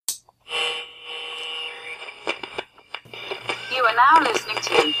now listening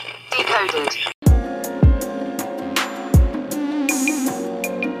to Decoded.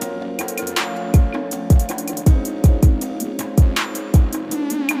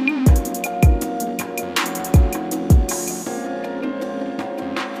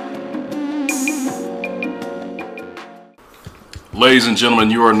 Ladies and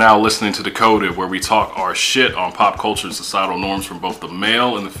gentlemen, you are now listening to Decoded, where we talk our shit on pop culture and societal norms from both the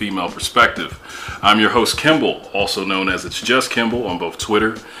male and the female perspective. I'm your host, Kimball, also known as It's Just Kimball on both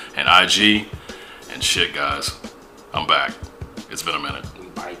Twitter and IG. And shit, guys, I'm back. It's been a minute.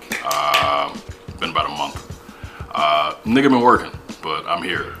 Been about a month. Nigga been working, but I'm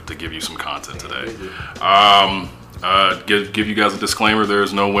here to give you some content today. Give you guys a disclaimer,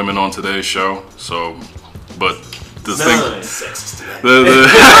 there's no women on today's show, so, but the thing, yeah,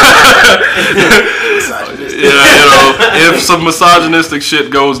 you know, if some misogynistic shit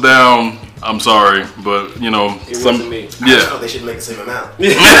goes down, I'm sorry, but you know, wasn't me. Yeah, they should make the same amount.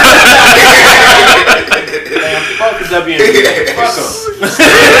 Man, fuck the WNBA. Fuck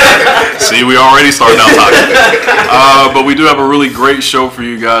them. See, we already started out talking. But we do have a really great show for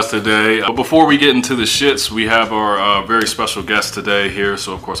you guys today. But before we get into the shits, we have our very special guest today here.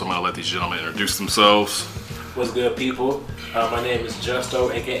 So of course, I'm gonna let these gentlemen introduce themselves. What's good, people? My name is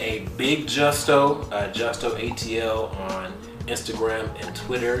Justo, aka Big Justo. Justo ATL on Instagram and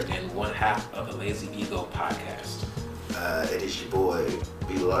Twitter, and one half of the Lazy Ego podcast. It is your boy,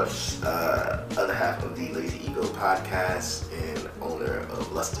 B Lush, other half of the Lazy Ego podcast, and owner of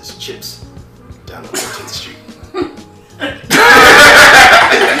Luster's Chips down on 14th Street.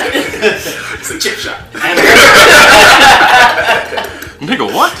 It's a chip shop. Nigga,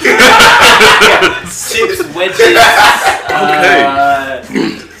 what? Chips, wedges,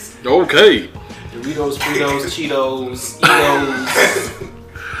 Okay. Doritos, Fritos, Cheetos, Eatos.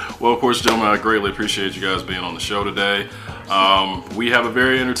 Well, of course, gentlemen, I greatly appreciate you guys being on the show today. We have a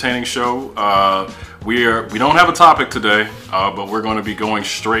very entertaining show. We don't have a topic today, but we're going to be going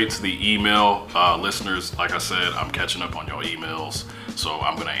straight to the email. Listeners, like I said, I'm catching up on y'all emails, so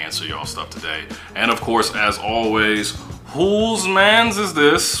I'm going to answer y'all stuff today. And of course, as always, whose mans is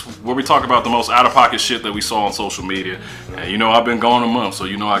this? Where we talk about the most out-of-pocket shit that we saw on social media. And you know, I've been gone a month, so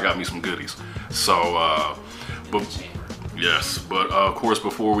you know I got me some goodies. So, but of course,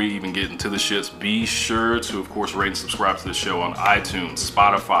 before we even get into the shits, be sure to, of course, rate and subscribe to the show on iTunes,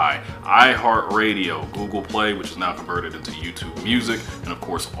 Spotify, iHeartRadio, Google Play, which is now converted into YouTube Music, and of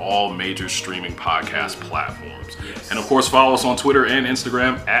course, all major streaming podcast platforms. Yes. And of course, follow us on Twitter and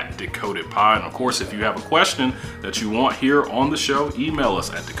Instagram at DecodedPod. And of course, if you have a question that you want here on the show, email us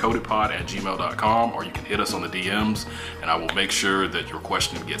at decodedpod@gmail.com, or you can hit us on the DMs, and I will make sure that your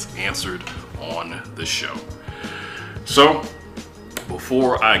question gets answered on the show. So,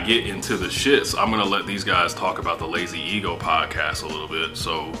 before I get into the shits, I'm gonna let these guys talk about the Lazy Ego podcast a little bit.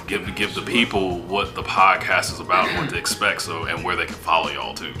 So, give the people what the podcast is about, and what to expect, and where they can follow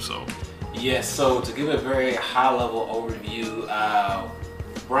y'all too. So, yes. So to give a very high-level overview,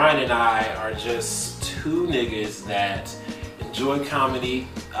 Brian and I are just two niggas that enjoy comedy.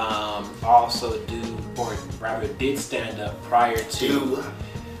 Also do, or rather, did stand up prior to.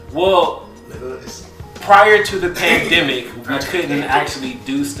 Well. Prior to the pandemic, we couldn't actually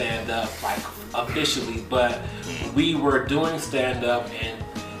do stand-up like officially, but we were doing stand-up, and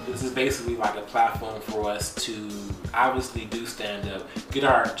this is basically like a platform for us to obviously do stand-up, get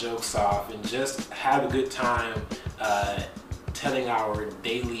our jokes off, and just have a good time telling our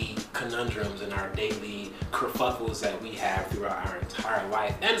daily conundrums and our daily kerfuffles that we have throughout our entire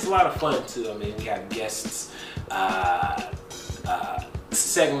life. And it's a lot of fun too. I mean, we have guests,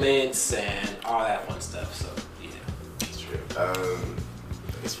 segments, and all that fun stuff. So yeah, That's true. I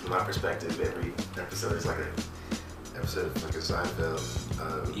guess from my perspective, every episode is like an episode of fucking Seinfeld.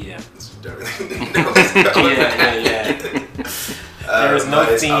 Yeah. It's dark. Yeah. There is no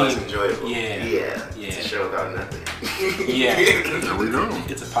it's theme. always enjoyable. Yeah. It's a show about nothing. Yeah. there we go.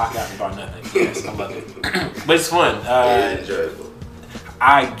 It's a podcast about nothing. Yes, I love it. But it's fun. It's enjoyable.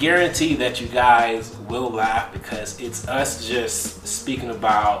 I guarantee that you guys will laugh, because it's us just speaking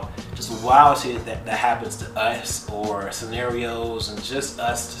about just wild shit that happens to us, or scenarios, and just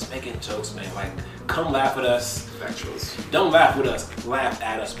us just making jokes, man. Like, come laugh with us. Factuals. Don't laugh with us, laugh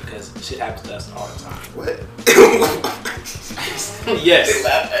at us, because shit happens to us all the time. What? Yes.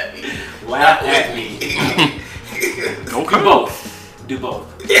 Laugh at me. Laugh at me. Okay. Do both.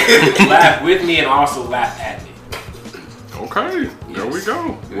 Laugh with me and also laugh at me. Okay, there we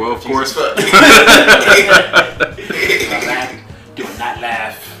go. Well, of course. Do not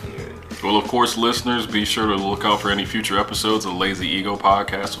laugh. Well, of course, listeners, be sure to look out for any future episodes of Lazy Ego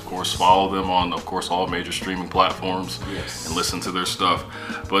Podcast. Of course, follow them on, of course, all major streaming platforms and listen to their stuff.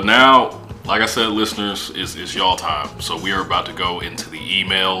 But now, like I said, listeners, it's y'all time. So we are about to go into the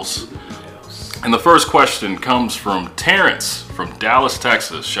emails. And the first question comes from Terrence from Dallas,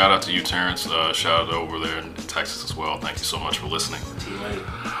 Texas. Shout out to you, Terrence. Shout out over there in Texas as well. Thank you so much for listening.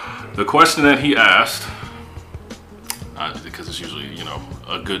 The question that he asked, because it's usually,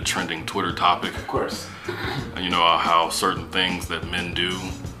 a good trending Twitter topic. Of course. How certain things that men do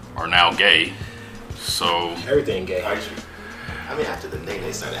are now gay. So Everything gay. I mean, after the name,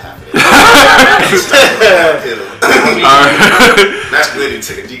 they started happening. That's good. He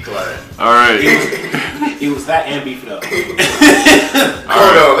took a decline. all right. It was that and beef it up.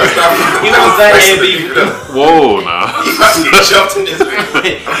 Oh no, that's not. It was that and beef it up. Whoa, nah. You about to get jumped in this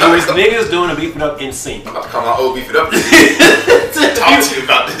video. It was niggas doing a beef it up in sync. I'm about to call my old beef it up. Talk to you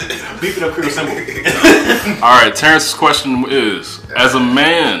about this. Beef it up pretty simple. All right, Terrence's question is, as a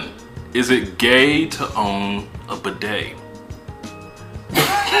man, is it gay to own a bidet?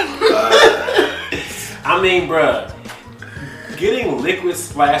 I mean, bruh, getting liquid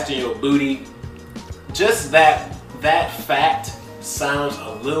splashed in your booty, just that fact sounds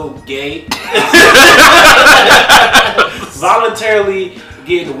a little gay. Voluntarily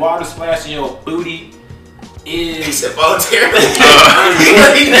getting water splashed in your booty He is said voluntarily.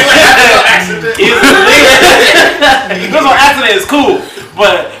 If it's on accident, it's cool.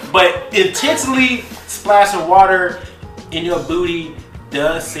 But intentionally splashing water in your booty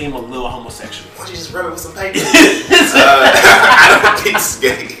does seem a little homosexual. Why don't you just rub it with some paper? I don't think it's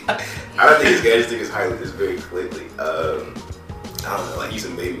gay. I don't think it's gay. I just think it's very clearly. I don't know, like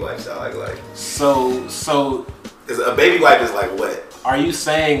using baby wipes. I like. So Because a baby wipe is like wet. are you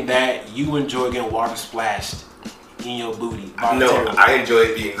saying that you enjoy getting water splashed in your booty? No, voluntarily? I enjoy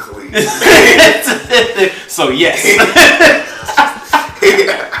it being clean. So yes.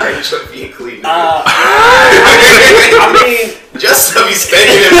 I enjoy being clean. I mean, Just to be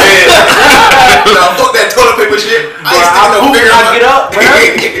standing in bed. No, fuck that toilet paper shit. I poop ain't and I get up,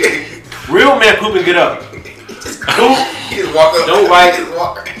 sticking no real man poop and get up. Poop, He just walk up. Don't wipe. He just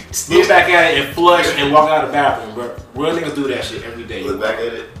walk. look back at it and flush and walk out of the bathroom, bro. Real niggas do that shit every day. Look back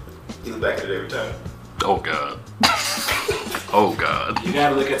at it. You look back at it every time. Oh, God. Oh, God. You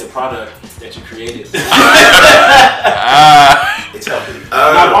gotta look at the product that you created. It's healthy.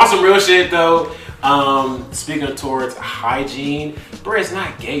 Now, on some real shit though, speaking towards hygiene, bro, it's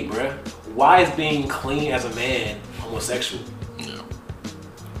not gay, bro. Why is being clean as a man homosexual? Yeah.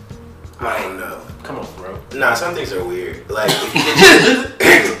 I don't know. Come on, bro. Nah, some things are weird. Like,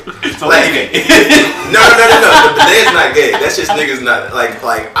 So Like- it's gay. no. The bidet's not gay. That's just niggas not like.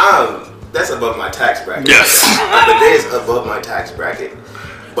 That's above my tax bracket. Yes. The bidet is above my tax bracket.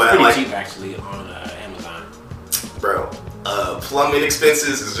 But Pretty like, cheap actually on Amazon. bro, plumbing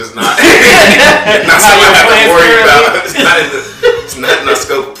expenses is just not not something I have to worry about. It's not in the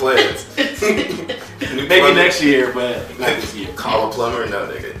scope of plans. Maybe next year, but not this year. Call a plumber? No,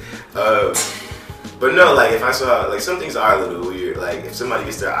 nigga. But no, like if I saw like some things are a little weird. Like if somebody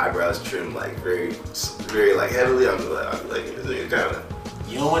gets their eyebrows trimmed like very like heavily, I'm like, this nigga kinda.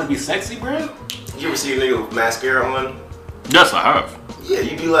 You don't want to be sexy, bro? You ever see a nigga with mascara on? Yes, I have. Yeah,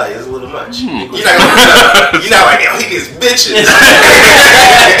 you be like, it's a little much. Hmm. You're not like, yo, he gets bitches.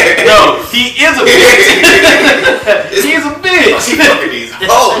 No, he is a bitch. He is a He bitch. fucking these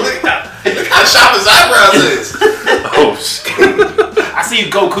hoes. Look how sharp his eyebrows is. Oh, shit. I see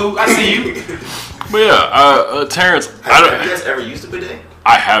you, Goku. I see you. But yeah, Terrence, Have you guys ever used a bidet?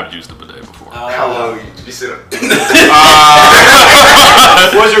 I have used a bidet before. How long did you sit on?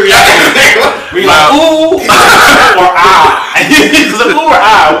 What was your reaction? Were you like, ooh, or ah? Was it ooh or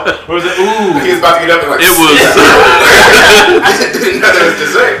ah? Or was it ooh? He was about to get up and like, It was I didn't know that was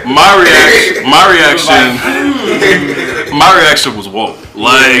dessert. my reaction was whoa,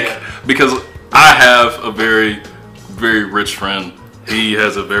 like because I have a very, very rich friend. He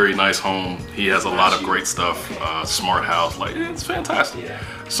has a very nice home. He has a lot of great stuff. Smart house, like it's fantastic. Yeah.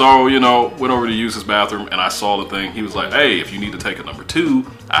 So went over to use his bathroom, and I saw the thing. He was like, "Hey, if you need to take a number 2,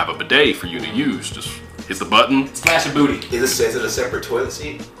 I have a bidet for you to use. Just hit the button." Splash your booty. Is it a separate toilet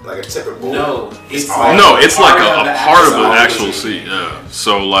seat? Like a separate bowl? No, it's No, it's like a part of the actual actual seat. Yeah.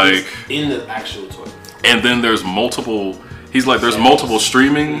 So like, in the actual toilet. and then there's multiple. He's like, there's multiple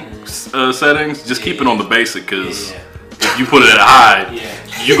streaming settings. Just keep it on the basic, because if you put it at high,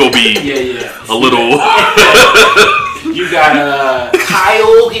 you gonna be a little. You got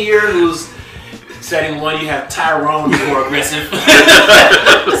Kyle here, who's setting 1. You have Tyrone, who's more aggressive.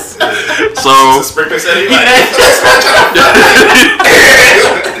 So It's a sprinkler setting?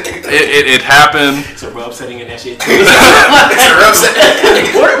 it happened. So we're upsetting in that shit.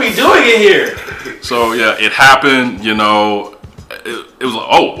 What are we doing in here? So yeah, it happened. You know, it was like,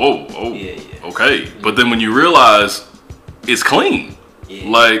 oh, Yeah. okay. But then when you realize it's clean,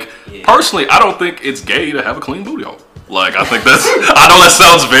 like personally, I don't think it's gay to have a clean booty hole. Like I think that's. I know that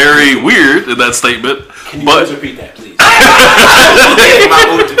sounds very weird in that statement. Can you but please repeat that, please? My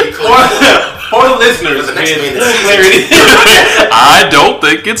booty to be clean. For the listeners, The next man clarity. I don't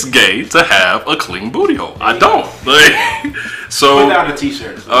think it's gay to have a clean booty hole. I don't. Like, so, Put down a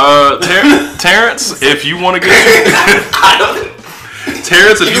t-shirt. Terrence, if you want to get,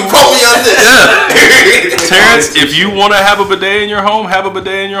 Terrence, if You quote me on this. Terrence, if you want to have a bidet in your home, have a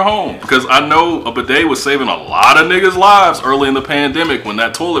bidet in your home. Because I know a bidet was saving a lot of niggas' lives early in the pandemic when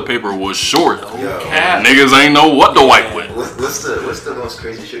that toilet paper was short. Cap. Niggas ain't know what to wipe with. What's the most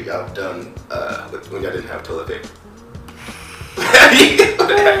crazy shit y'all done when y'all didn't have toilet paper?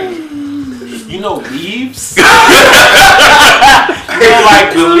 You know leaves? You know,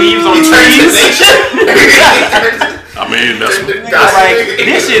 like the leaves on trees? I mean, that's Niggas like,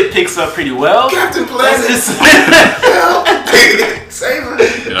 this shit picks up pretty well. Captain Let's Planet. just Save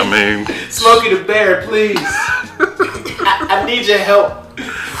us. I mean, Smokey the Bear, please. I need your help.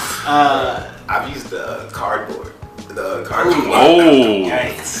 I've used the cardboard. The cardboard. oh,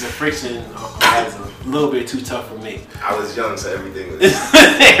 Yikes, the friction is a little bit too tough for me. I was young, so everything was.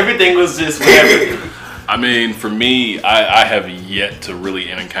 Everything was just whatever. I mean, for me, I have yet to really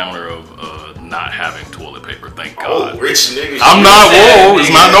an encounter of not having toilet paper. Thank God. Oh, rich nigga. I'm not. Whoa, it's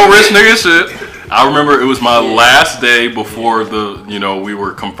not no rich nigga shit. I remember it was my last day before we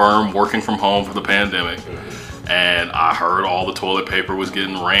were confirmed working from home for the pandemic, and I heard all the toilet paper was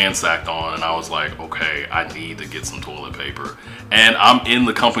getting ransacked on, and I was like, okay, I need to get some toilet paper. And I'm in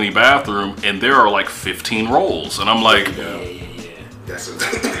the company bathroom, and there are like 15 rolls, and I'm like, That's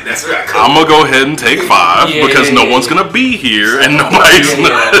what I call I'm gonna go ahead and take 5 because no one's gonna be here, and nobody's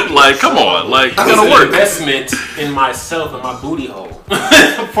like, come on, like it's It's gonna an work. investment in myself and my booty hole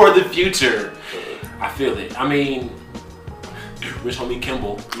for the future. I feel it. I mean, rich homie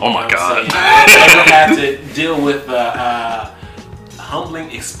Kimball. Oh my God. Never had to deal with the humbling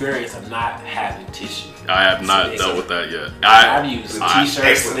experience of not having tissue. I have not dealt with that yet. I've used t-shirts,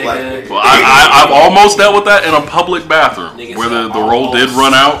 excellent life, nigga. nigga. Well, I've almost dealt with that in a public bathroom Niggas where the said roll did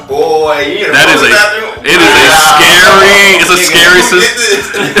run out. Boy, you in That is bathroom? it is a scary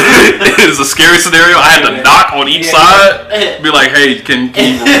it is a scary scenario. I had to knock on each side, be like, hey, can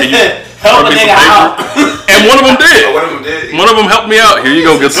you help run a me nigga some out. paper? And one of them did. One of them did. One of them helped me out. Here you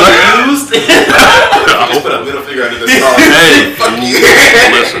go, good sir. Used. Just put a middle finger under the straw. Hey, Fuck you.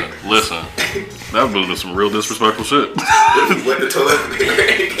 listen. That was some real disrespectful shit. Wet the toilet paper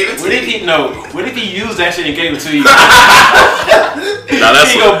and gave it to What if you. what if he used that shit and gave it to you? Now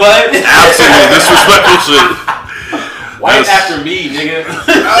that's Here you go, bud. absolute disrespectful shit. Wipe That's- after me, nigga.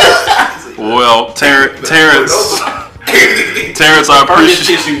 Well, Terrence, I Burn this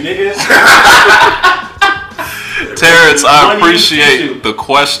appreciate tissue, nigga. Terrence, I Money appreciate tissue. the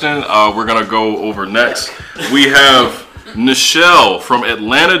question. We're gonna go over next. We have Nichelle from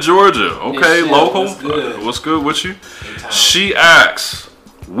Atlanta, Georgia. Okay, Nichelle, local. what's good? What's good with you? She asks,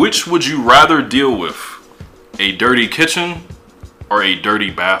 which would you rather deal with, a dirty kitchen or a dirty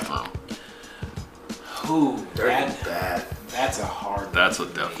bathroom? Ooh, Dirty bath. that's a hard one. That's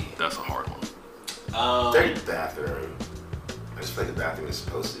a hard one. Dirty bathroom. I just feel like the bathroom is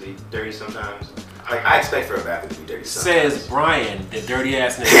supposed to be dirty sometimes. Like, I expect for a bathroom to be dirty sometimes. Says Brian, the dirty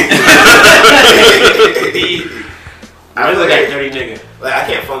ass nigga. I What is feel that like- dirty nigga? Like, I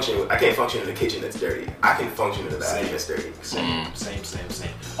can't function in a kitchen that's dirty. I can function in a bathroom that's dirty. Same.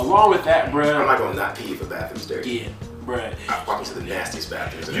 Along with that, I'm bruh. not gonna not pee if a bathroom's dirty. Yeah, bruh. I walk into the nastiest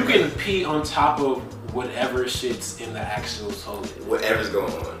bathrooms. You can pee on top of whatever shit's in the actual toilet. Whatever's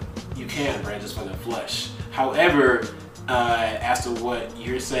going on. You can, bruh, just fucking flush. However, as to what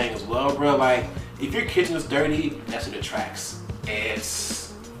you're saying as well, bro, like, if your kitchen is dirty, that's what attracts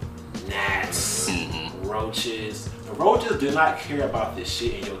ants, gnats, roaches. The roaches do not care about this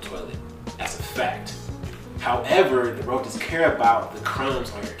shit in your toilet. That's a fact. However, the roaches care about the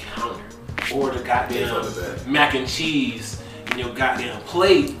crumbs on your counter or the goddamn mac and cheese in your goddamn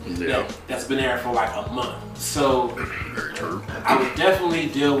plate that's been there for like a month. So Very true. I would definitely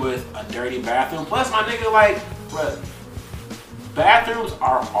deal with a dirty bathroom. Plus, my nigga, like, bruh, bathrooms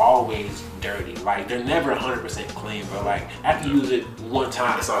are always dirty. Like, they're never 100% clean, bro. Like, after you use it one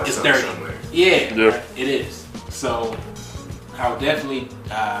time, It's always it's something dirty. somewhere. Yeah, Yep. right, it is. So, I would definitely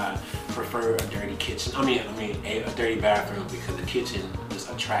prefer a dirty kitchen. I mean, a dirty bathroom because the kitchen just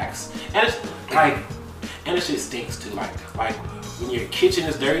attracts. And it's like, And the shit stinks too. Like when your kitchen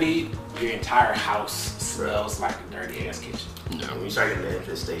is dirty, your entire house smells like a dirty ass kitchen. Yeah. When you start getting the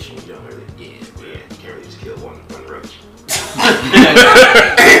infestation, you don't really. Yeah. Yeah, you can't really just kill one roach.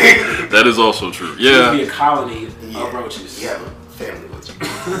 That is also true. It would be Yeah. a colony of roaches. You have a family with you.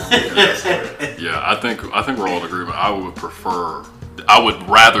 Yeah. I think we're all in agreement. I would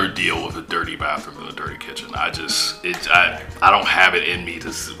rather deal with a dirty bathroom than a dirty kitchen. I don't have it in me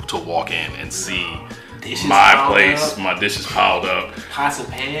to walk in and see Dishes my piled place, up. my dishes piled up, Pots and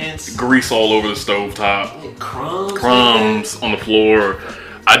pans. grease all over the stovetop, Crumbs. crumbs on the floor.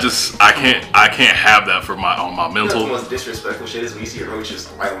 I can't have that for on my You know, the mental. most disrespectful shit is when you see a roach just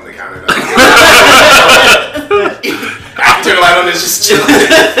right on the counter. I turn the light on, it's just chilling.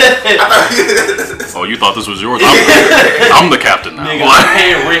 Oh, you thought this was yours? I'm the captain now. Nigga, I'm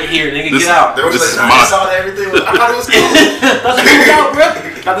paying rent here, nigga. This- Get out. The roach This like, is nah, my- I saw everything. I thought it was cool. Get out, bro.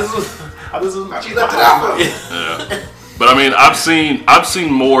 Thought this was. She left it out. Yeah. But I mean, I've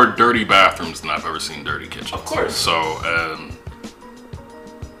seen more dirty bathrooms than I've ever seen dirty kitchens. Of course. So,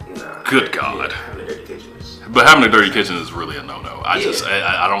 Nah, good God. having a dirty kitchen is- But having a dirty kitchen is really a no-no. I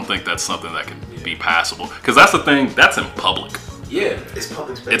Yeah. don't think that's something that can be passable. Because that's the thing, that's in public. Yeah. It's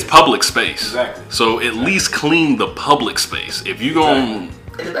public space. It's public space. Exactly. So at least clean the public space. If you go In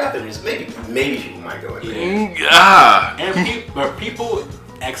the bathrooms, maybe people might go in there. Yeah. But people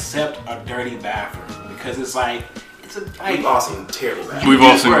accept a dirty bathroom because it's like We've all seen terrible bathrooms. We've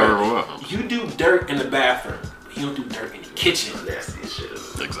all seen Bro, terrible bathrooms. You do dirt in the bathroom. But you don't do dirt in the kitchen. Nasty as shit.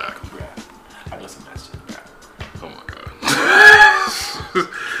 Exactly. Bruh. I know some nasty shit. Bruh. Oh my god.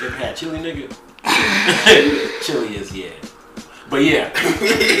 You ever had chili, nigga? Chili is yeah. But yeah,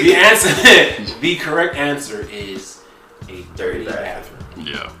 the correct answer is a dirty bathroom.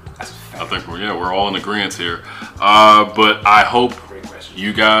 Yeah. That's a fact. I think we're all in agreement here. But I hope Great question.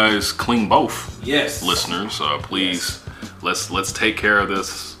 you guys clean both. Yes. Listeners, please let's take care of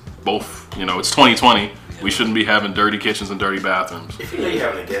this. Both, it's 2020. We shouldn't be having dirty kitchens and dirty bathrooms. If you know you're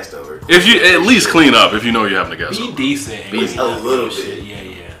having a guest over, If you at least clean up, if you know you're having a guest Be over. decent. and Be clean a up little your shit.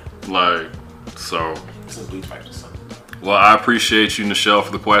 bit. Yeah. Like, so. Some bleach pipes or something. Well, I appreciate you, Nichelle,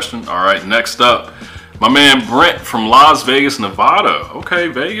 for the question. All right, next up, my man Brent from Las Vegas, Nevada. Okay,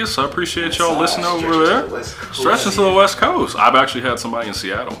 Vegas, I appreciate y'all listening over there. Stretching to the West Coast. I've actually had somebody in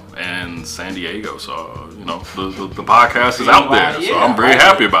Seattle and San Diego, so the podcast is out there. So I'm very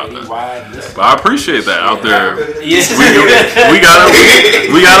happy about that. But I appreciate that out there. Yes. We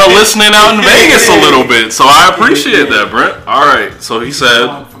got a listening out in Vegas a little bit, so I appreciate that, Brent. All right, so he said,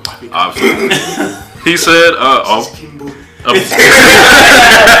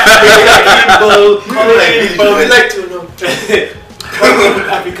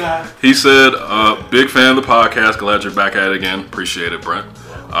 he said, big fan of the podcast. Glad you're back at it again. Appreciate it, Brent.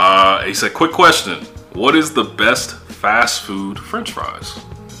 He said, quick question. What is the best fast food French fries?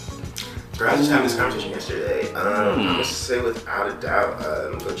 I was just having this conversation yesterday. I'm gonna say without a doubt,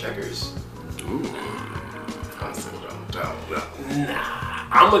 go Checkers. Ooh. Nah,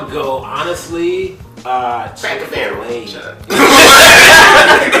 I'm gonna go honestly. Chick-fil-A. Shut up.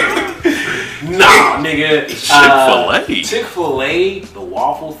 Nah, nigga. Chick-fil-A? Chick-fil-A, the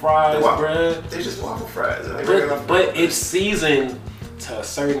waffle fries, bruh. They're just waffle fries. But it's seasoned to a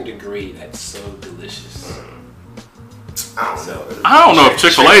certain degree that's so delicious. I don't know. I don't know if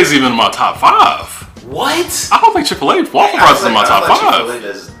Chick-fil-A is even in my top 5. What? I don't think Chick-fil-A waffle fries is in my top 5. Chick-fil-A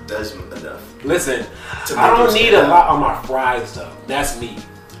does enough. Listen, To I make don't them need stand a out. lot on my fries though. That's me.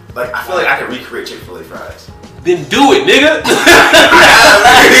 Like, I feel like I can recreate Chick-fil-A fries. Then do it, nigga. I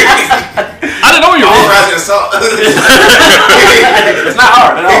didn't know you All were. fries and salt. It's not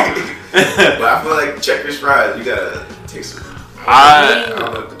hard at all. But I feel like Checkers fries, you gotta take some. I don't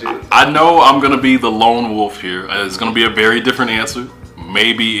know what to do. I know I'm gonna be the lone wolf here. It's gonna be a very different answer.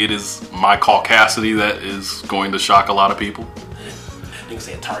 Maybe it is my caucasity that is going to shock a lot of people. Nigga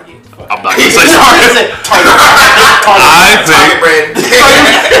say Target. Fuck. I'm not gonna say Target. Target brand.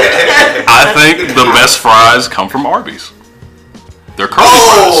 I think the best fries come from Arby's. They're curly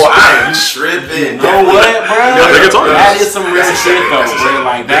Oh, fries. I'm tripping. You know what, bro? I think it's Arby's. That is some real shit though, bro.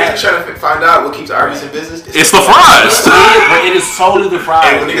 Like They're that. trying to find out what keeps Arby's in business. It's the fries. It is solely the fries.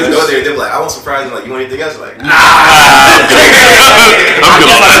 And when niggas go there, they're like, I want some fries. I'm like, you want anything else? Like, nah. I'm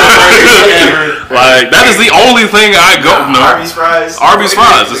good on that. Like, that is the only thing I go. No. Arby's fries. Arby's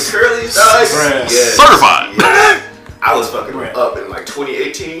fries. The curly fries. Bruh. Yes. Certified. Yes. I was fucking Bruh. up in like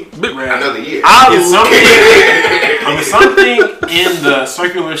 2018. Big- I know the year. It's something in the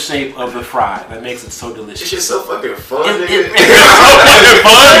circular shape of the fry that makes it so It's delicious. just so fucking fun, It- nigga.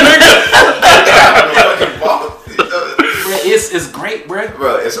 Bruh, it's great, bro.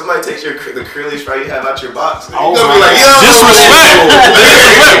 Bro, if somebody takes the curliest fry you have out your Oh, You're gonna be like, yo, Disrespect.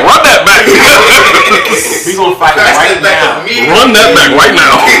 Run that back. We gonna fight right now. Run that back right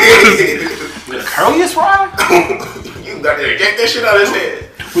now. The curliest fry? You got to yank that shit out of his head.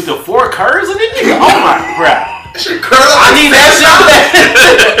 With the 4 curves in it? Nigga? Oh my crap. That shit curl I up. need that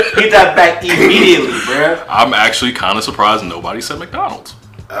shit back. Get that back immediately, bruh. I'm actually kind of surprised nobody said McDonald's.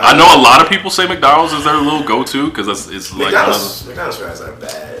 I know a lot of people say McDonald's is their little go-to because it's like McDonald's fries are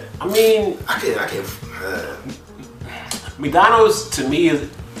bad. I mean, I can't. McDonald's to me is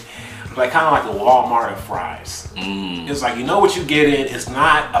like kind of like the Walmart of fries. It's like, you know what you get in. It's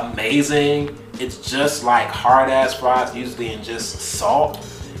not amazing. It's just like hard ass fries, usually in just salt.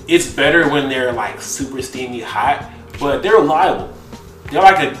 It's better when they're like super steamy hot, but they're reliable. They're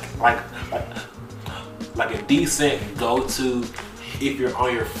like a decent go-to if you're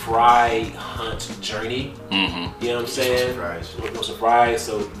on your fry hunt journey. You know what I'm saying? No surprise.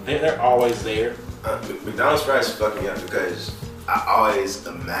 So they're always there. McDonald's fries fuck me up because I always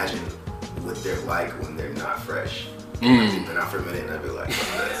imagine what they're like when they're not fresh. They've been out for a minute and I'd be like,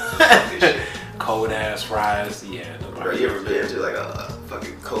 fuck this shit. Cold ass fries, yeah. Bro, you ever been to like a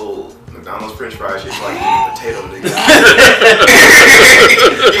fucking cold McDonald's French fries? Shit's like eating potato, nigga.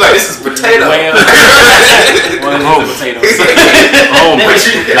 You like, this is potato. Well, it's potatoes. oh my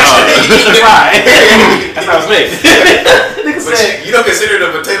god. That's how it's made. But you don't consider the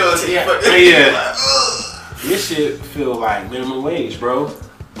potatoes. Yeah. Like, This shit feel like minimum wage, bro.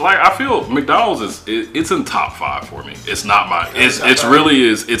 Like I feel McDonald's it's in top 5 for me. It's not my. It's top really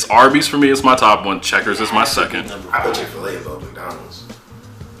is. It's Arby's for me. It's my top 1. Checkers is my second. I put Chick-fil-A above McDonald's.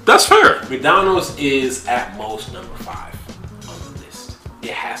 That's fair. McDonald's is at most number 5 on the list.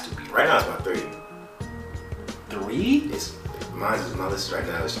 It has to be. Right now it's my 3. 3? My list right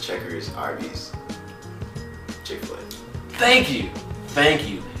now is Checkers, Arby's, Chick-fil-A. Thank you.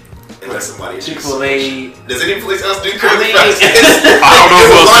 Unless somebody Chick-fil-A. Does any place else do curly I fries? I don't know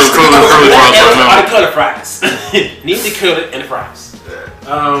who else do curly fries right now. I cut the fries. Need to cut it and the fries.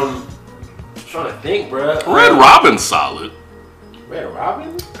 I'm trying to think, bro. Red Robin's solid. Red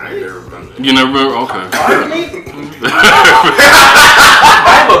Robin? I ain't never remember. You never remember? Okay. Pardon me?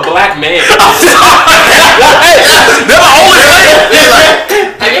 I'm a black man. They're the only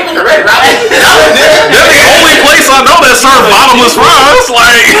Have you been to Red Robin? They're the only place I know that serve bottomless fries.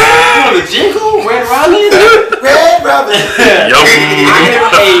 Like. The jingle? Red Robin? Red Robin. Yup. I am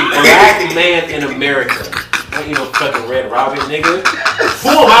a black man in America. I ain't no fucking Red Robin, nigga.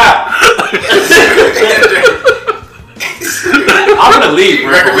 Who am I? I'm gonna leave,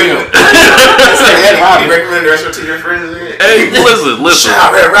 bro. For real. Red Robin. You recommend the restaurant to your friends? Hey, listen. Shout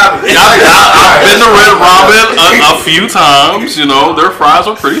out Red Robin. I've been to Red Robin a few times. You know, their fries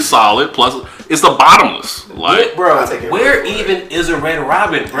are pretty solid. Plus, it's the bottomless. Like, bro, where even is a Red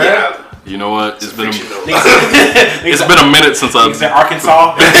Robin, bro? Yeah. you know what? It's been It's been a minute since I've. Is it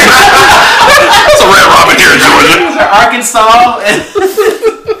Arkansas? It's a Red Robin here in Georgia. Is it Arkansas?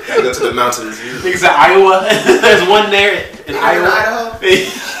 Go to the mountains. Niggas in Iowa. There's one there in Iowa.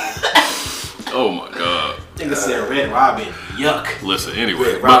 Oh my god. Niggas said Red Robin. Yuck. Listen,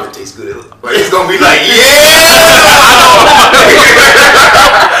 anyway. Red Robin tastes good. But it's gonna be like, yeah!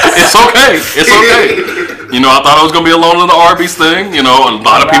 It's okay. It's okay. You know, I thought I was gonna be alone in the Arby's thing. You know, a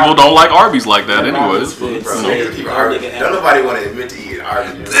lot of people don't like Arby's like that, anyways. But, Bro, you know. don't nobody want to admit to eating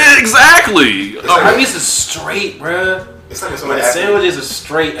Arby's. Exactly. Arby's is straight, bruh. It's like if The somebody asked me, sandwiches are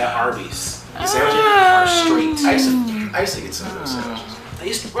straight at Arby's. "You sandwich?" Are straight. I used to get some of those sandwiches. They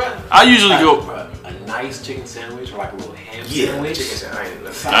used to, bruh. I usually go. Bruh, a nice chicken sandwich or like a little ham Yeah, sandwich. chicken sandwich. I ain't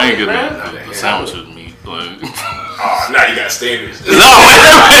nothing. I ain't getting Bruh. the sandwich with meat. Like. Oh, now you got standards. No, wait a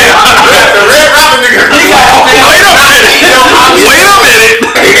minute. The Red Robin nigga. Wait a minute.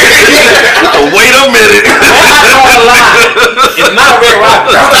 Wait a minute. That's not a lie. It's not a Red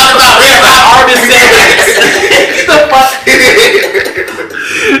Robin. I'm talking about Red Robin. Arby's sandwich. Get the fuck.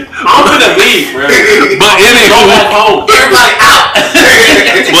 I'm gonna leave, bro. But Go anywho. back home. Everybody out.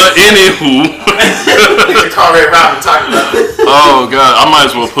 But anywho. You call Red Robin talking about it. Oh god, I might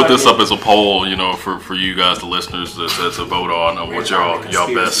as well put this up as a poll, you know, for you guys, the listeners, to vote on what y'all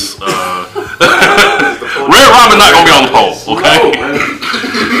best. Red Robin not gonna be on the poll, okay?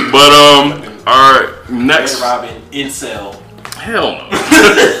 No, But all right, next. Red Robin incel. Hell no.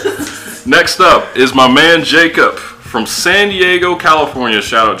 Next up is my man Jacob from San Diego, California.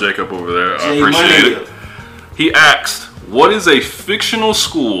 Shout out Jacob over there. I appreciate it. He asked, what is a fictional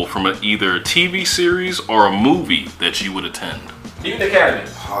school from either a TV series or a movie that you would attend? Mutant Academy.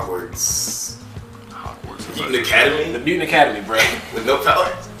 Hogwarts. Hogwarts. Mutant Academy? The Mutant Academy, bro. With no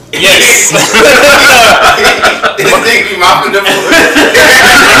power? Yes. This nigga be mopping the floor.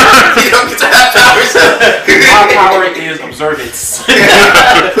 You don't get to have powers. My power is observance.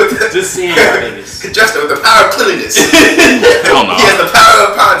 Just seeing y'all niggas. Justin with the power of cleanliness. Hell no. He has the power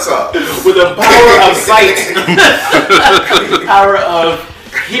of pond salt. With the power of sight. Power of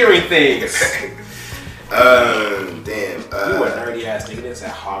hearing things. Damn. You a nerdy ass nigga that's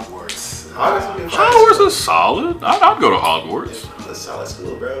at Hogwarts. Hogwarts is solid. I'd go to Hogwarts. That's a solid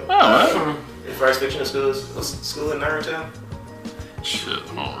school, bro. Yeah, man. Your first fictional schools? What's school in Naruto? Shit,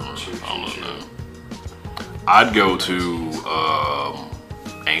 I don't know. I'd go to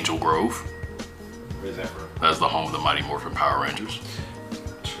Angel Grove. Where's that from? That's the home of the Mighty Morphin Power Rangers.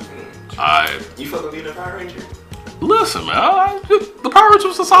 You fuck with being a Power Ranger? Listen, man, the Power Rangers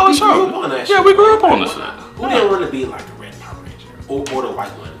was a solid show. grew up on that Yeah, shit. we grew up on this shit. Who didn't want to be like the red Power Ranger? Or the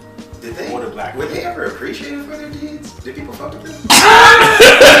white one? Did they? Or the black Were one? they ever appreciated for their deeds? Did people fuck with them?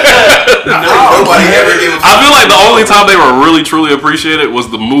 No. Nobody ever gave a fuck. I feel like the only time they were really truly appreciated was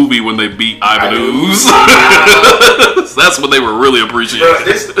the movie when they beat Ivan Ooze. That's when they were really appreciated.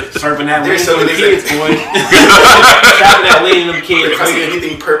 Bro, Serving that lean There's to so them many kids, things. boy. Serving that lean to them kids. If I see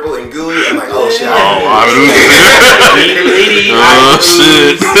anything purple and gooey, I'm like, oh shit. Oh, Ivan Ooze is there. Oh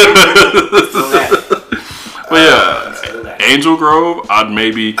shit. But yeah, Angel Grove, I'd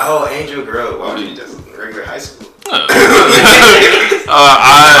maybe. Oh, Angel Grove. Why would you just regular high school? I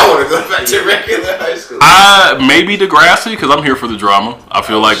I want to go back to regular high school. maybe Degrassi because I'm here for the drama. I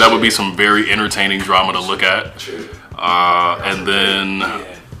feel like that would be some very entertaining drama to look at. True. And then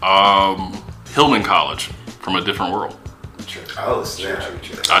Hillman College from a different world. True. Oh, snap.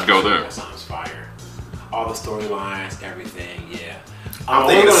 I'd go there. That sounds fire. All the storylines, everything, yeah. I'm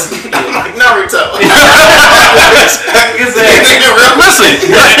thinking like Naruto. Listen,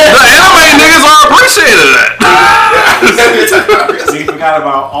 the anime niggas are appreciated that. So you forgot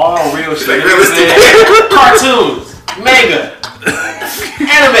about all real shit. Like realistic. Cartoons, manga,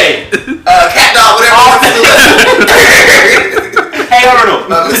 anime. Cat dog, whatever. Hey Arnold.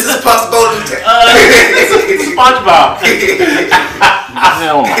 Mrs. Puff's Bowling SpongeBob.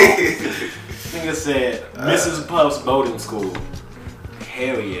 Hell no. Nigga said Mrs. Puff's boating school.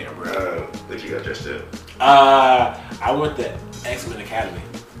 Hell yeah, bro. What you got dressed up? I went to X-Men Academy.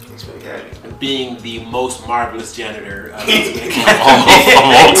 X-Men Academy. Being the most marvelous janitor of X-Men Of Academy.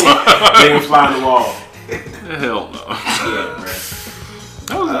 all time. Being a fly on the wall. Hell no. Yeah,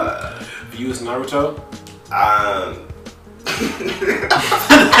 bro. You use Naruto?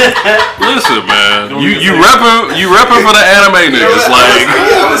 Listen, man. You repping for the anime niggas. Like,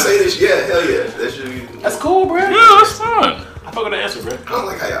 I'm gonna say this. Yeah, hell yeah. That should be. That's cool, bro. yeah, that's fine. I fuck with the answer, bro. I don't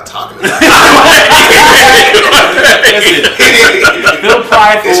like how y'all talking about it. Listen, feel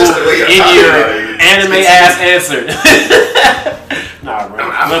prideful It's just the way you're in talking your about it. anime ass answer. Nah, bro.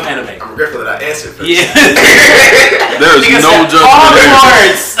 I love anime. I'm grateful that I answered first. Yeah. There's Nigga no said judgment all the there.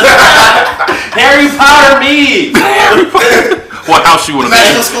 words. Harry Potter me. What house you want to be?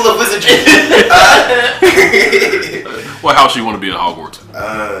 National School of Wizardry. What house you want to be at Hogwarts?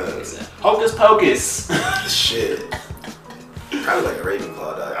 Hocus Pocus. Shit. Probably like a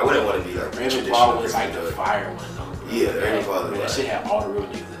Ravenclaw, dog. I wouldn't want to be like Ravenclaw was like the fire one, though. Yeah, Ravenclaw was That like, shit had all the real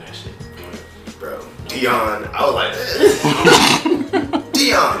niggas in that shit. bro. Dion. I was like,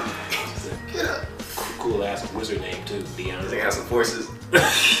 Dion. Get up. Cool ass wizard name too, Dion. They got some forces.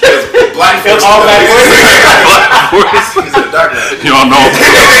 Black forces. all black He's a dark knight. Y'all know.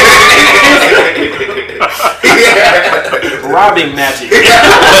 Robbing magic. Give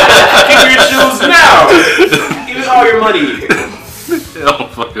your shoes now. Give me all your money. I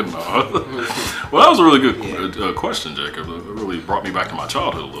don't fucking know. Well, that was a really good question, Jacob. It really brought me back to my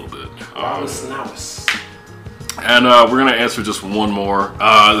childhood a little bit. And we're going to answer just one more.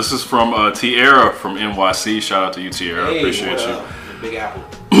 This is from Tierra from NYC. Shout out to you, Tierra. Hey, Appreciate you. Big Apple.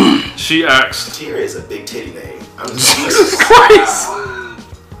 She asked... Tierra is a big titty name. I'm just Jesus Christ! Am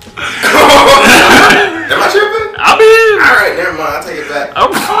I tripping? I mean... Alright, never mind. I'll take it back.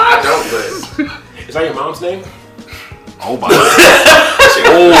 I'm I fine. don't, but... Is that your mom's name? Oh my God.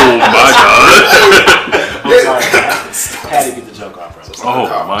 Oh my God. I'm sorry. I had to get the joke off, bro. Oh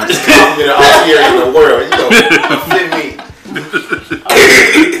my God. Compliment all Tierra in the world. You don't fit me.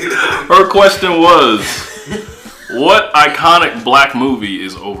 Her question was, what iconic black movie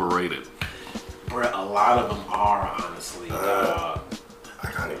is overrated? Bro, a lot of them are, honestly.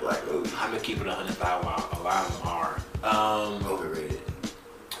 Iconic black movie. I'm gonna keep it 100,000. A lot of them are. Overrated.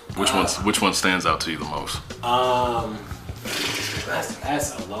 Which one stands out to you the most?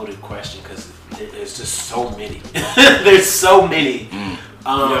 That's a loaded question because there's just so many. There's so many. You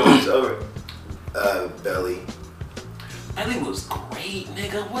know who's over? Belly. I think it was great. great,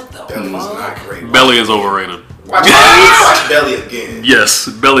 nigga. What the Belly was fuck? not great. Belly is overrated. Watch Belly again. Yes,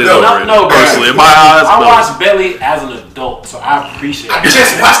 Belly is No, overrated. no, bro. Personally, in my eyes, I Belly. watched Belly as an adult, so I appreciate I it.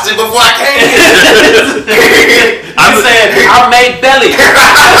 just watched it before I came here. I said, I made Belly.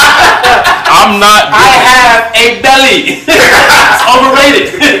 I'm not. I have a belly. It's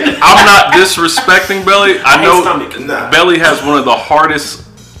overrated. I'm not disrespecting Belly. I hate know stomach. Nah. Belly has one of the hardest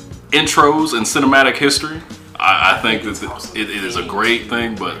intros in cinematic history. I think that it is a great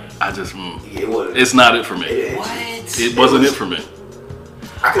thing, but I just It was. it's not it for me. What? It wasn't it for me.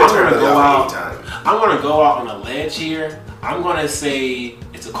 I could have turned it go off out. anytime. I'm gonna go out on a ledge here. I'm gonna say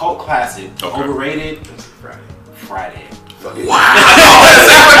it's a cult classic. Okay. Overrated. Friday. Friday. Fuck it.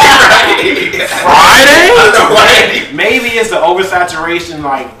 Friday. Friday? Maybe it's the oversaturation.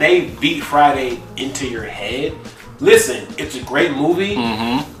 Like they beat Friday into your head. Listen, it's a great movie,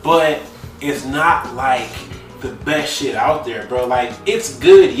 but it's not like the best shit out there, bro. Like it's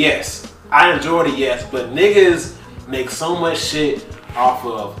good, yes. I enjoyed it, yes, but niggas make so much shit off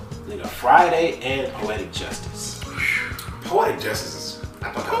of nigga Friday and Poetic Justice. Poetic Justice is.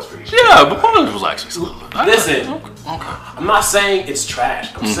 I thought that was pretty. Yeah, but Poetic was actually solid. Listen, Okay. I'm not saying it's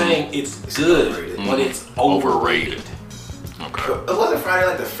trash. I'm saying it's good, overrated. but it's overrated. Overrated. Okay. But wasn't Friday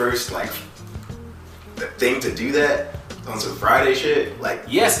like the first like the thing to do that on some Friday shit? Like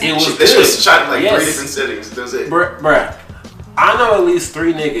Yes, it was shit, this good. was shot in like Yes. 3 different settings. That was it. Bruh, I know at least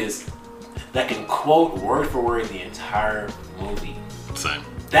 3 niggas that can quote word for word the entire movie. Same.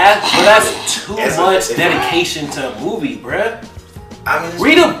 That's too Yes, much it's- dedication to a movie, bruh. I mean,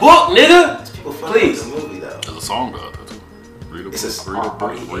 Read a book, nigga. people fuck please. with the movie though. There's a song about that too. Read a It's book, a- read a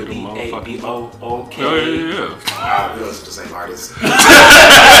book, read a motherfucker. R-E-A-B-O-O-K. Yeah. We listen to the same artist.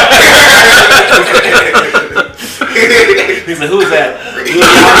 He said, who's that?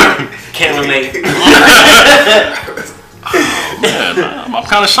 Can't relate. Man, I'm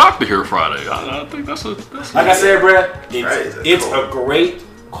kind of shocked to hear Friday. I think that's Like I said, bruh, it's cult. a great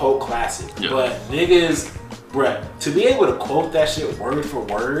cult classic. Yeah. But niggas, bruh, to be able to quote that shit word for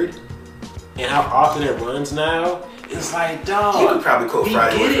word and how often it runs now, it's like, dog. You could probably quote we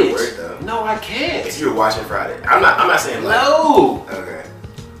Friday get word it. for word though. No, I can't. If you were watching Friday, I'm not saying like. No, Okay.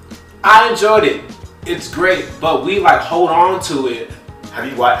 I enjoyed it. It's great, but we like hold on to it Have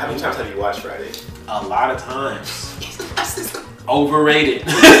you watched? How many times have you watched Friday? a lot of times. Overrated.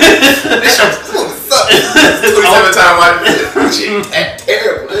 This show sucks. 27 time watching shit. That's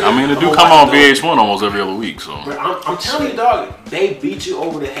terrible. I mean, it do I'm come gonna on watch it, VH1 almost every other week, so. Bruh, I'm telling you, dog, they beat you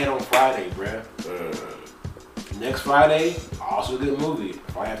over the head on Friday, bruh. Next Friday, also a good movie.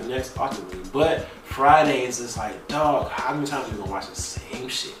 Friday after next, also a movie. But Friday is just like, dog, how many times are you gonna watch the same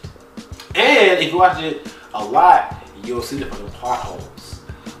shit? And if you watch it a lot, you'll see the fucking plot holes.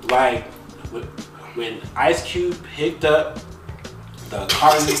 Like when Ice Cube picked up the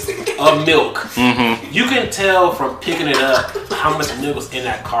carton of milk, you can tell from picking it up how much milk was in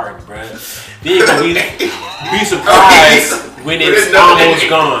that carton, bruh. Then you're gonna be surprised when it's almost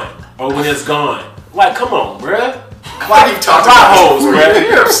gone or when it's gone. Like, come on, bruh. Why you talking plot about holes, this? bruh.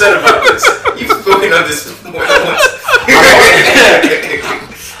 You're upset about this. You've spoken on this more than once.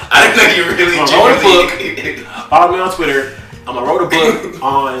 I didn't know you really I wrote a genuinely. Follow me on Twitter. I'm gonna write a book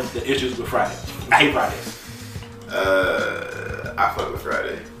on the issues with Friday. I hate Fridays. I fuck with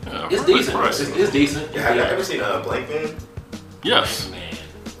Friday. Yeah, It's Friday's decent. Friday. It's decent. Yeah, have you ever seen Blankman? Yes. Man.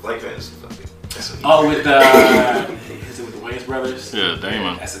 Blankman is fucking. That's what he Oh, did. with is it with the Wayans brothers? Yeah,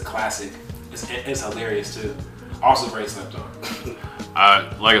 Damon. That's a classic. It's hilarious too. Also very slept on.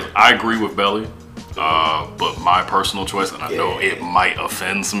 I agree with Belly, but my personal choice, and I know Yeah. it might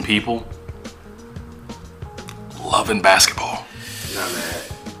offend some people. Loving Basketball. Not mad.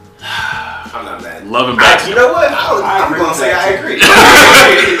 I'm not mad. Loving You Basketball. know what? I'm agree gonna with say that, I too. agree.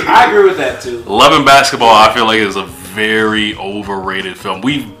 I agree with that too. Loving Basketball, I feel like is a very overrated film.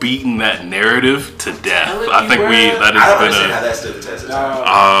 We've beaten that narrative to death. Telling I you, think bruh. that I don't has understand how been that stood the test of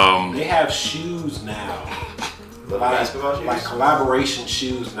time. They have shoes now. Love Like, basketball shoes? like collaboration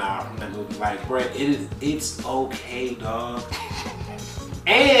shoes now from that movie. Like, bruh, it's okay, dog.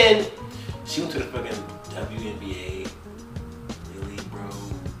 And she went to the fucking WNBA. Really, bro.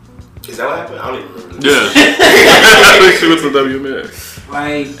 Is that what happened? I don't even remember. Yeah. I think she went to WNBA.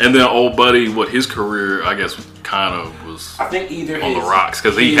 Like, And then old buddy, his career, I guess, kind of was I think either on the his- rocks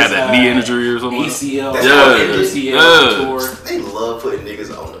because he had his, that knee injury or something. ACL, That's all yeah, it is. ACL Yeah. tour. They love putting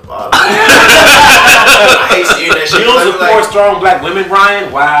niggas on the bottom. I hate seeing that shit. You don't I'm support like, strong black women,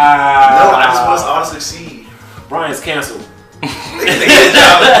 Brian? Wow. no, I just want us all to succeed. Brian's canceled. They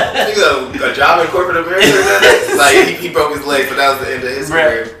get a job in corporate America or nothing. Like, he broke his leg, but that was the end of his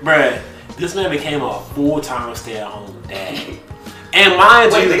career. Bruh, this man became a full-time stay-at-home dad. And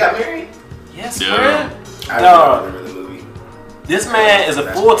mind Wait, you, they got married? yes, Yeah. man. I Dog. don't remember the movie. This man is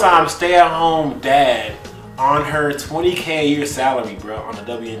a full-time stay-at-home dad on her $20K a year salary, bro, on the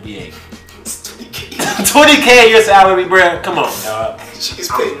WNBA. 20K a year salary, bro. Come on, dog. She gets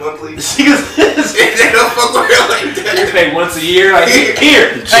paid monthly. She gets They don't fuck with her like that. paid once a year. Like,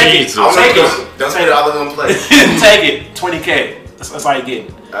 here, take it. Jesus. Take it. Don't spend it all in one place. Take it. 20K. That's all you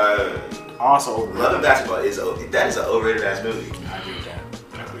getting. Also, Love and Basketball is an overrated ass movie. I agree with that.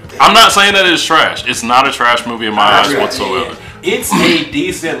 I'm not saying that it's trash. It's not a trash movie in my eyes whatsoever. It's a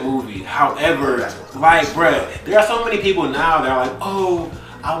decent movie. However, like, bruh, there are so many people now that are like, oh,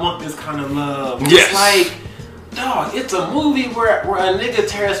 I want this kind of love. Yes. It's like, dog, it's a movie where a nigga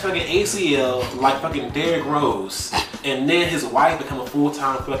tears fucking ACL like fucking Derrick Rose, and then his wife become a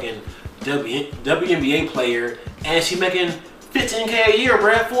full-time fucking WNBA player, and she making $15K a year,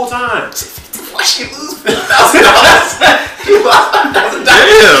 bruh, full-time. Why she lose $1,000? She lost $1,000.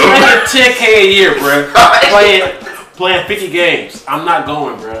 Damn. Making $10K a year, bruh. Playing 50 games. I'm not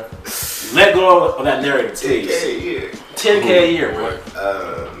going, bruh. Let go of that narrative, please. 10K a year. 10K a year, bruh.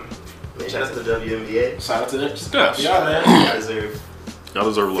 Man, shout out to the WNBA. Shout out to them. Yes. Yeah, man. Y'all deserve Y'all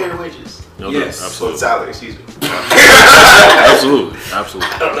deserve fair love. wages. Y'all Yes. do. Well, Absolutely. salary, excuse me. Absolutely.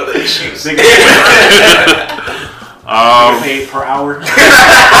 Absolutely. I don't know the issues. Paid per hour. Oh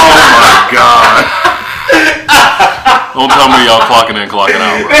my God. Don't tell me y'all clocking in, clocking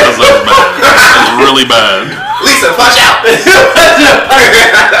out, bro. That's bad. That's really bad. Lisa, punch out.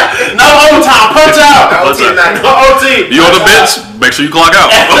 No overtime. Punch out. No OT tonight. No OT. You on the bench? Make sure you clock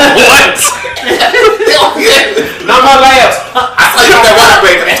out. What? No more layups. I saw you on that water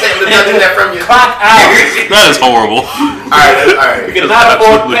break. I'm taking that from you. Clock out. That is horrible. Alright. We cannot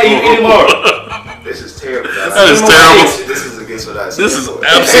afford to pay you anymore. This is terrible. That is terrible. This is against what I said. This is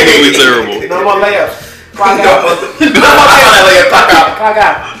absolutely terrible. No more layups. Clock No out. more layup. Clock out. Clock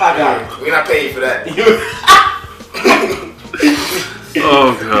out. Clock out. We're not paying you for that.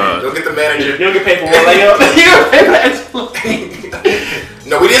 Oh God. Go get the manager. You don't get paid for one layup. You don't pay for that.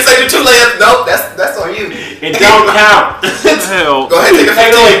 No, we didn't say do 2 layups. Nope, that's on you. It don't count. Hell. Go ahead, take a Hey,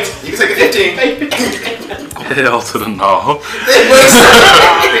 15. You can take a 15. Hell to the no. Hell Look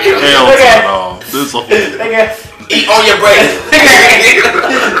to the at- no. This whole. Nigga, Eat on your break.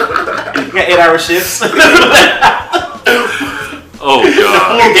 you got 8-hour shifts. Oh God.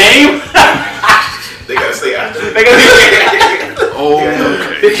 Full game. They gotta stay after. They gotta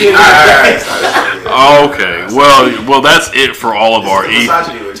Okay. Alright. Okay. Well, that's it for all of our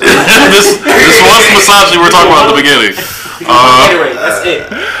Misogyny we're talking about. this was the misogyny we were talking about at the beginning. Gatorade. That's it.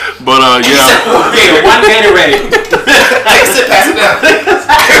 But yeah. Okay, one Gatorade. Hey, sit, pass it down.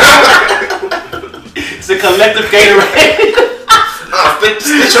 It's a collective Gatorade. Spit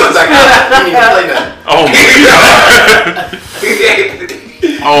yours back out. You need to play that. Oh my God.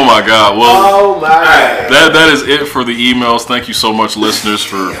 Oh my God. Well. Oh my God. That is it for the emails. Thank you so much, listeners,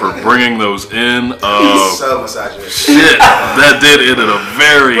 for bringing those in. So misogynist. Shit, that did end at a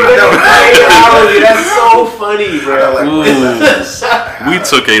very. That's so funny, bro. We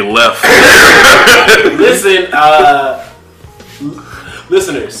took a left. Listen,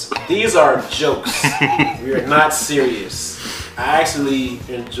 listeners, these are jokes. We are not serious. I actually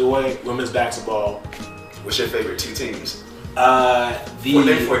enjoy women's basketball. What's your favorite 2 teams? The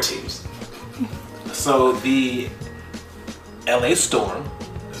 4 teams. So the LA Storm,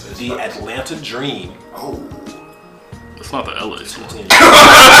 the Atlanta Dream. Oh. It's not the LA Storm. It's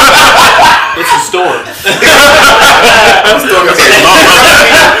a storm. It's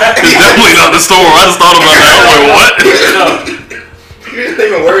definitely not the storm. I just thought about that. I'm like, what? You're just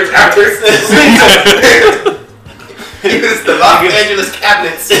thinking words after. It's the Los Angeles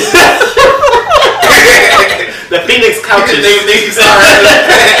Cabinets. The Phoenix couches.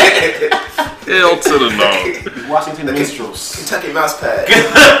 Hell to the no. Washington Minstrels. Kentucky Mouse Pad.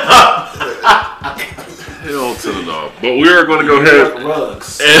 Hell to the no. But we are going to go ahead.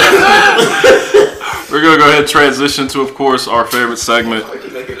 Rugs. We're going to go ahead and transition to, of course, our favorite segment. Why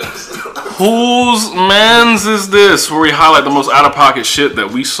keep making those? Whose mans is this? Where we highlight the most out-of-pocket shit that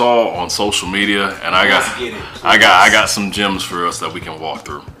we saw on social media, and I got some gems for us that we can walk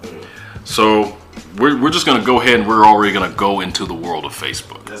through. So we're just gonna go ahead and we're already gonna go into the world of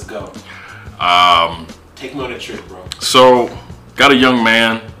Facebook. Let's go. Take me on a trip, bro. So got a young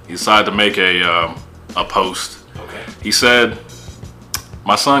man. He decided to make a post. Okay. He said,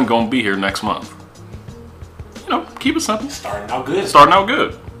 "My son gonna be here next month." You know, keep it simple. Starting out good. Starting out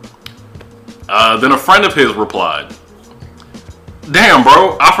good. Then a friend of his replied, "Damn,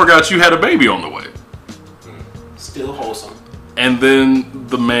 bro, I forgot you had a baby on the way." Still wholesome. And then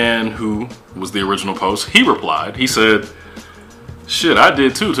the man who was the original post, he replied, he said, Shit, I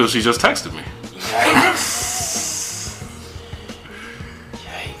did too till she just texted me. Yikes.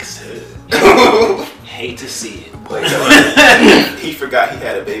 Hate to see it. He forgot he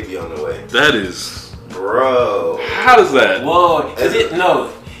had a baby on the way. That is, bro. how does that? Well, he didn't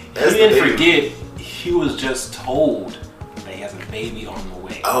baby. forget. He was just told that he has a baby on the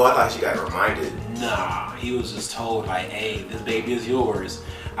way. Oh, I thought you got reminded. Nah, he was just told like, hey, this baby is yours.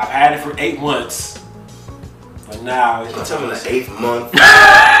 I've had it for 8 months. But now it's Tell me the 8th month.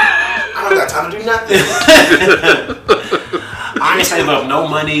 I don't got time to do nothing. I ain't saving up no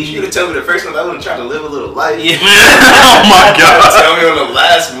money. You could tell me the first month I would have tried to live a little life. Yeah. Oh my god. Tell me on the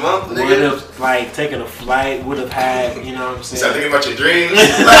last month, Would nigga. have like taken a flight. Would have had, you know what I'm Start saying? thinking about your dreams. Like,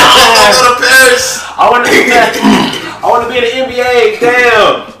 oh, I'm going to Paris. I want to be that. I want to be in the NBA.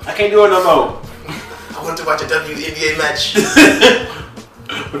 Damn, I can't do it no more. I want to watch a WNBA match.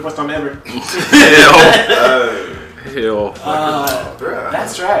 First time ever. Hell. Bruh.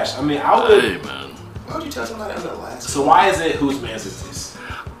 That's trash. I mean, I would. Hey man. Why would you tell somebody on the last So why is it whose man's is this?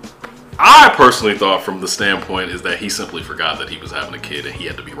 I personally thought from the standpoint is that he simply forgot that he was having a kid and he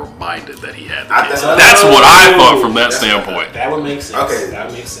had to be reminded that he had the kid. That's what I thought from that standpoint. That would make sense. Okay. That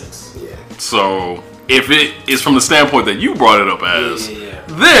would make sense. Yeah. So if it is from the standpoint that you brought it up as, Yeah.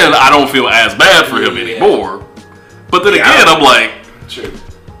 then I don't feel as bad for him Yeah. anymore. But then Yeah, again, I'm like, True.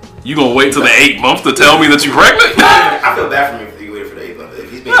 you gonna wait till the 8th month to tell me that you're pregnant? I feel bad for him if he waited for the 8th month. If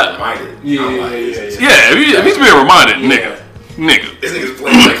he's being reminded. I'm like, this is- Yeah, if he's being reminded, nigga. This nigga's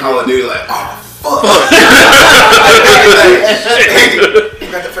playing like Call of Duty, like, oh, fuck.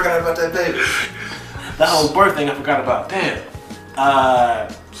 I forgot about that baby. That whole birth thing I forgot about. Damn.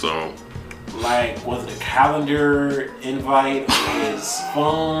 So, Like, was it a calendar invite on his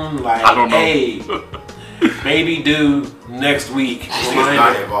phone? Like, I don't know. hey, baby due next week. He's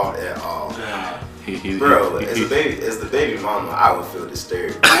not involved at all. Bro, as the baby mama, I would feel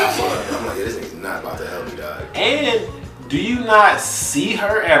disturbed. I'm like, this nigga's not about to help me, dog. And do you not see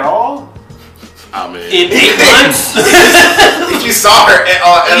her at all I mean, in 8 months? If you saw her at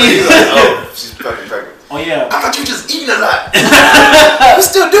all, you're like, oh, she's fucking pregnant. Oh yeah. I thought you were just eating a lot. You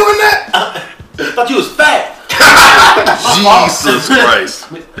still doing that? I thought you was fat. Jesus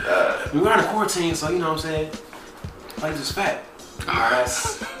Christ. We were in quarantine, so you know what I'm saying. Like just fat.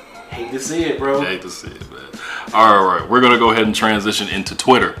 That's hate to see it, bro. I hate to see it, man. All right, we're gonna go ahead and transition into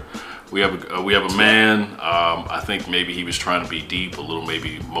Twitter. We have a man. I think maybe he was trying to be deep, a little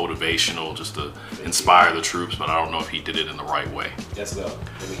maybe motivational, just to inspire the troops. But I don't know if he did it in the right way. Let's go.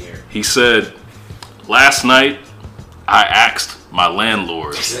 Let me hear. He said, "Last night, I asked my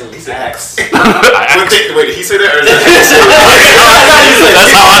landlord." He's asked. I asked, Wait, did he say that or is that?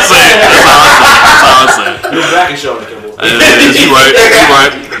 that's how I say it. That's how I say it. You're back and shoulder, Kimball. You're right. You're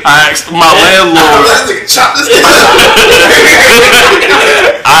right. I asked my landlord. Let's nigga chop this thing.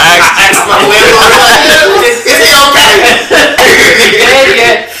 I asked My landlord, is he okay?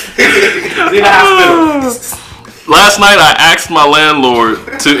 He's in the hospital. Last night I asked my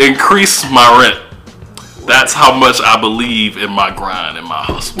landlord to increase my rent. That's how much I believe in my grind and my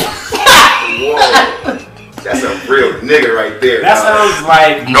hustle. Whoa. That's a real nigga right there. That dog. sounds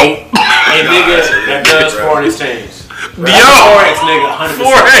like Nope. a nigga that's a real that nigga, does bro. foreign exchange. Yo. Forex nigga, 100%.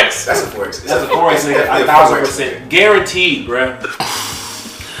 Forex. That's a forex. That's a forex nigga, 1,000%. Guaranteed, bruh.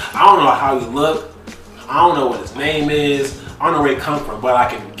 I don't know how he look. I don't know what his name is. I don't know where he come from, but I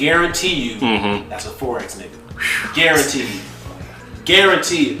can guarantee you that's a forex nigga. Guaranteed.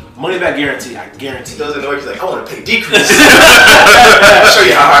 Guaranteed. Money back guarantee. I guarantee. He doesn't know. He's like, I want to pay decrease. I'll show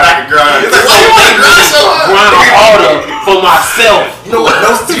you how hard I can grind. He's like, why you want to grind so hard? Grind harder for myself. You know what?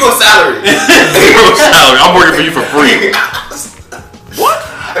 No, zero salary. I'm working for you for free. What?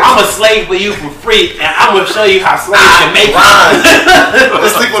 I'm a slave for you for free, and I'm gonna show you how slaves can make Grind.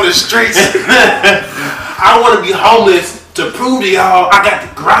 Let's sleep on the streets. I want to be homeless to prove to y'all I got to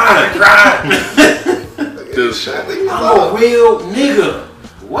grind. I'm a real nigga.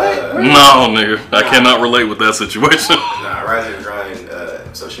 What? No, nigga. I cannot relate with that situation. Nah, rise and grind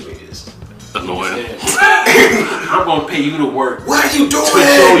social medias. Annoying. I'm gonna pay you to work What are you to doing?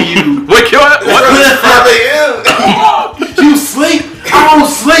 show you. Wait, what? It's 5 a.m. You sleep? I don't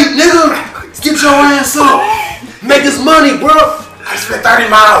sleep, nigga. Get your ass up. Make us money, bro. I spent 30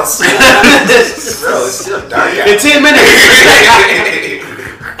 miles. Bro, it's still dark out. In 10 minutes.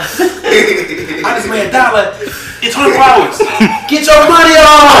 I just made $1 in 24 hours. Get your money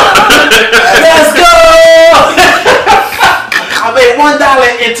on. Let's go. I made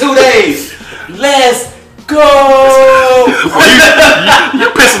 $1 in 2 days. Let's go!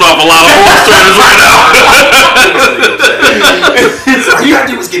 You're pissing off a lot of horse traders right now. All you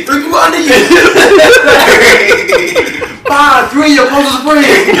gotta do is get 3 people under you. 5, 3 of your closest friends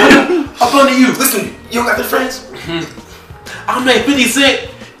up under you. Listen, you don't got the friends? I made 50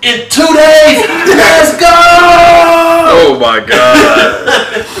 cents in 2 days. Let's go! Oh my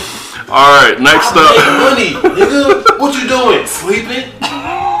god. Alright, next I up. made money, nigga. What you doing? Sleeping?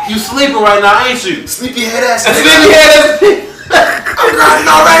 You sleeping right now, ain't you? Sleepyhead ass nigga. Sleepyhead ass. I'm grinding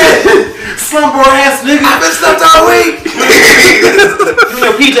already. Slumber ass nigga. I've been slept all week. You in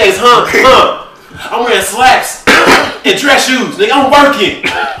your PJs, huh? I'm wearing slacks and dress shoes, nigga. I'm working.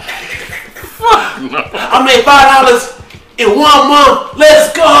 I made $5 in 1 month.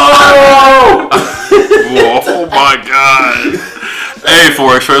 Let's go! Oh my god. Hey,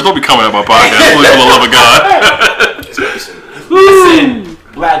 Forex traders, don't be coming at my podcast. Please, for the love of God. Listen,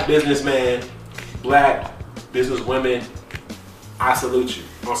 black businessman, black businesswomen, I salute you.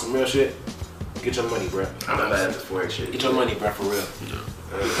 On some real shit, get your money, bruh. I'm not mad at the Forex shit. Get your money, bruh, for real.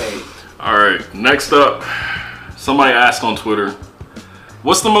 Okay. Alright, next up. Somebody asked on Twitter,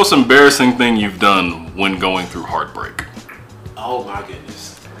 what's the most embarrassing thing you've done when going through heartbreak? Oh my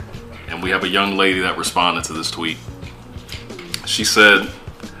goodness. And we have a young lady that responded to this tweet. She said,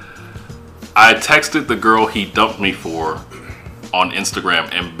 I texted the girl he dumped me for on Instagram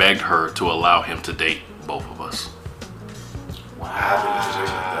and begged her to allow him to date both of us.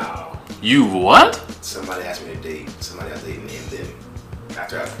 Wow. You what? Somebody asked me to date somebody I was dating, and then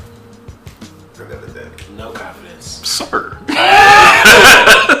after I broke up with them. No confidence. Sir. No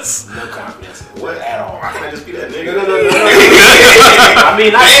confidence. What At all. Why can't I just be that nigga? No. I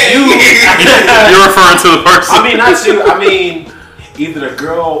mean, not you. You're referring to the person. I mean, not you. I mean, either the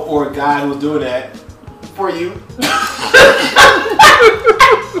girl or a guy who's doing that for you.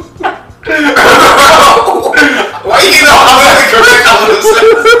 Why you know I'm not correct all of a sudden?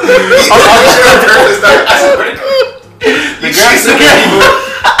 The girl,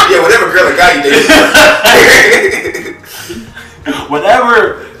 yeah, whatever girl or guy you dated.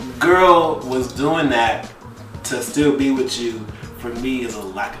 Whatever girl was doing that to still be with you, for me, is a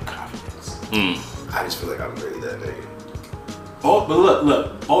lack of confidence. I just feel like I'm really that nigga. Both, but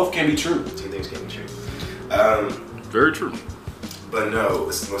look, both can be true. 2 things can be true. Very true. But no,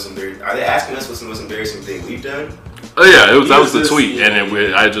 what's the most embarrassing? Are they asking us what's the most embarrassing thing we've done? Oh yeah, that was the Use this, tweet, yeah, and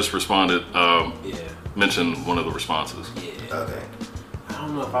then I just responded, Yeah. mentioned one of the responses. Yeah. Okay. I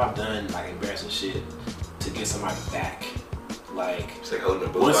don't know if I've done like embarrassing shit to get somebody back. Like, It's like holding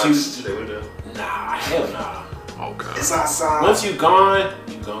a book Once box you- to their window. nah, hell nah. Oh god. It's outside. Once you gone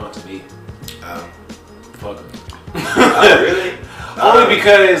to me. Oh, Fuck 'em. really? Only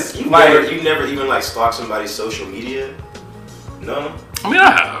because You like never even like stalk somebody's social media? No? I mean, I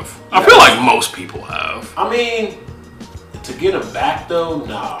have. I feel like most people have. I mean, to get them back though,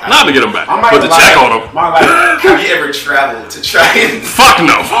 nah. Not to get them back, I might but to like- check on them. might like, Have you ever traveled to try and... Fuck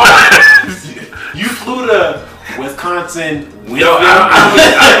no. you flew to Wisconsin, No, I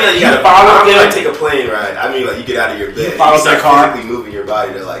mean like you gotta follow I mean them? like take a plane ride. I mean like you get out of your bed. follow you start their car? physically moving your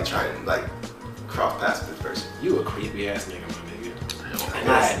body to like try and like cross past this person. You a creepy ass nigga, my nigga. And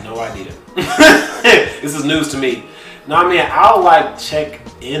I had no idea. This is news to me. No, I mean, I'll like check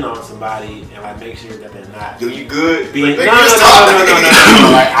in on somebody and like make sure that they're not Yo, you good? being. Like, No. just talk to me.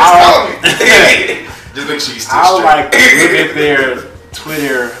 Like, Just I'll, call me. Just make sure you still I'll straight. like look at their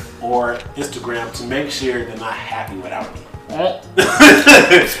Twitter or Instagram to make sure they're not happy without me.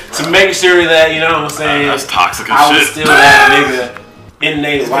 To make sure that, you know what I'm saying, That's toxic as I was shit. still that nigga in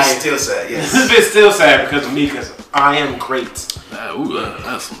their It's life. still sad, yes. This bitch still sad because of me, because I am great.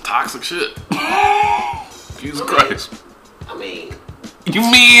 That's some toxic shit. Jesus Christ. I mean, You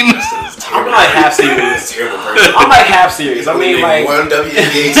mean? I'm like half serious. Terrible person. I'm like half serious. I mean, like, one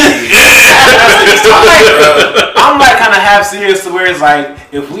WNBA I'm like kind of half serious to where it's like,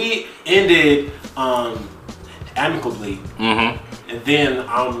 if we ended amicably, and then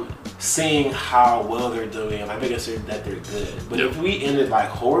I'm seeing how well they're doing, and I'm making sure that they're good. But Yep. if we ended like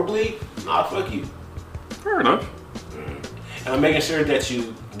horribly, nah, fuck you. Fair enough. And I'm making sure that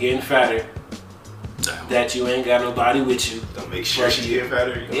you getting fatter, Damn. that you ain't got nobody with you. Don't make sure she get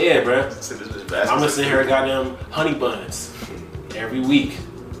fatter. Yeah, bruh. Send this bitch back. I'm gonna send her goddamn honey buns every week.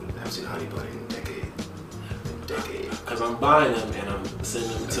 I haven't seen honey bunny in a decade. Cause I'm buying them and I'm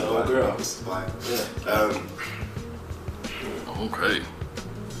sending them to old girl. Yeah. Okay.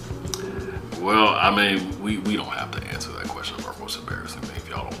 Well, I mean, we don't have to answer that question of our most embarrassing thing if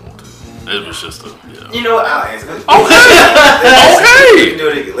y'all don't want to. It was just a yeah. You know what? I'll answer it. Okay. You can do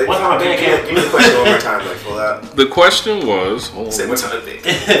it again. Like, What's on a band camp? Give me the question one more time, like full out. The question was. Say what's on the band?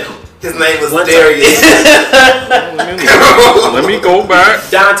 His name was Darius. Let me go back.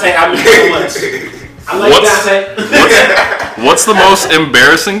 Dante, I mean so much. I like Dante. What's the most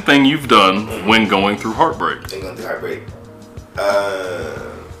embarrassing thing you've done when going through heartbreak? Going through heartbreak.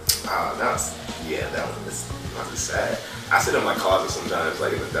 That one is sad. I sit in my closet sometimes,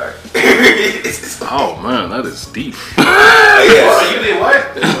 like in the dark. Oh man, that is deep. You did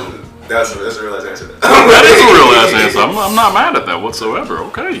what? That's a real ass answer. That is a real ass answer. I'm not mad at that whatsoever.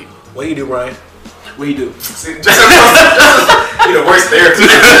 Okay. What you do, Ryan? What you do? See, you're the worst therapist.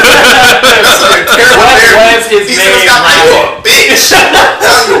 That's like terrible What's therapist. his He said, name, "Stop like you a Ryan?" bitch."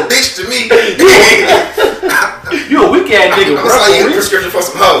 You a bitch to me. You a weak ass nigga, I'm gonna you a bro. prescription for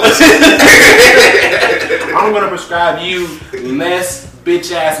some hoes. I'm gonna prescribe you less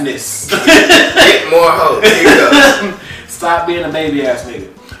bitch assness. Get more hoes. Here you go. Stop being a baby ass nigga.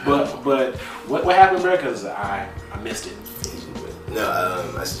 But what happened, bro? Because I missed it. No,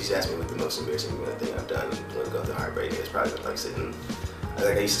 I just asked me what the most embarrassing thing I've done when going through heartbreak. It's probably like sitting.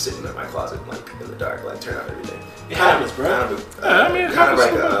 Like I used to sit in my closet, like in the dark, like turn off everything. It happens, bro. It Kind of happens.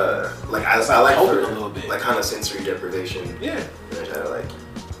 like I like hoping for a little bit. like kind of sensory deprivation. Yeah. And I try to like.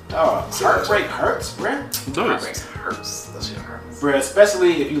 Heartbreak hurts, bro. It does. Heartbreak hurts. That shit hurts. Bro,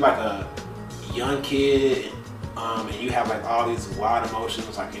 especially if you like a young kid, and you have like all these wild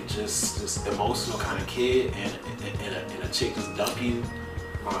emotions, like you're just this emotional kind of kid, and a chick just dump you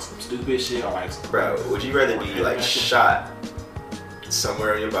on some stupid shit or like. Bro, would you rather be like shot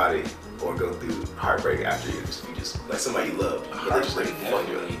somewhere in your body or go through heartbreak after you just like somebody you love? They just like fuck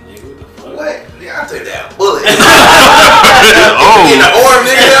you up. Nigga, what the fuck? What? Yeah, I'll take that bullet. Oh. In the arm,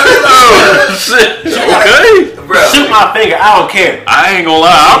 nigga. Oh shit. Okay. Bro. Shoot my finger. I don't care. I ain't gonna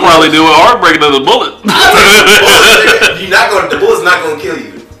lie. I'll probably do a heartbreak than a bullet. The bullet's not gonna kill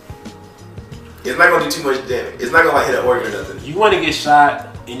you. It's not gonna do too much damage. It's not gonna like hit an organ or nothing. You want to get shot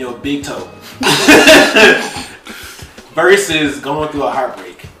in your big toe versus going through a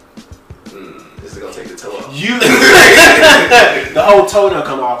heartbreak. This is gonna take the toe off. The whole toe don't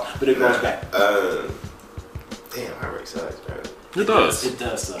come off, but it goes back. Damn, heartbreak sucks, bro. It does. It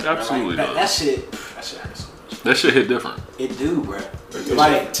does suck. Absolutely bro. Like, does. That shit hurts so much. That shit hit different. It do, bro.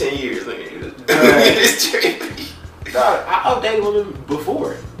 Like 10 years, look at you. Dog, I updated women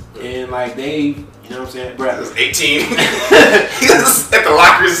before, and like they, you know what I'm saying, bro. I was 18. He was at the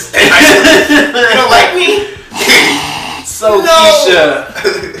lockers. You don't like me? So No.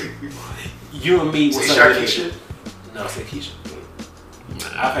 Keisha, you and me. What's Say up, Sharkeisha? No, say Keisha.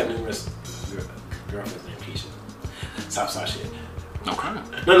 I've had numerous girlfriends named Keisha. Southside shit. Okay.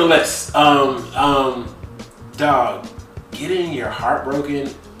 Nonetheless, dog, getting your heart broken,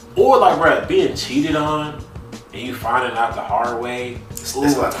 or like, bro, being cheated on, and you finding out the hard way. It's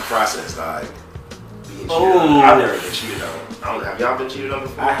about the process, dog. Being cheated Ooh. on. I've never been cheated on. I don't know. Have y'all been cheated on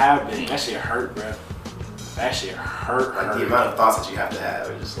before? I have been. That shit hurt, bro. That shit hurt. Like the amount of thoughts that you have to have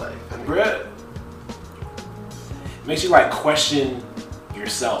are just like, I mean, Bruh, makes you like question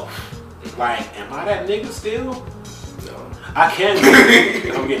yourself. Like, am I that nigga still? no. I can be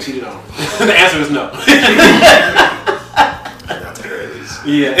if I'm getting cheated on. The answer is no. Not to her at least.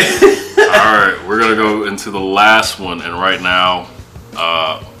 Yeah. All right, we're gonna go into the last one, and right now,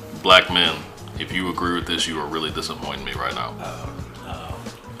 black men, if you agree with this, you are really disappointing me right now.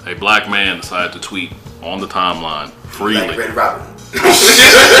 A black man decided to tweet on the timeline freely. Like Red Robin.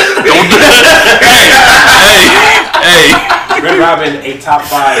 Don't do that. Hey, Red Robin, a top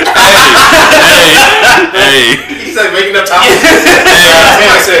 5. hey. He's like making up top.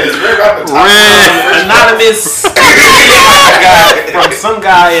 Somebody said this. Red Robin top. Red. Anonymous from some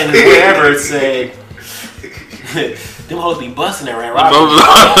guy in wherever said, them hoes be busting at Red Robin.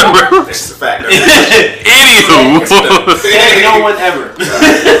 That's just a fact. Anywho, Said no one ever.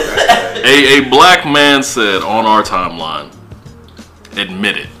 a black man said on our timeline,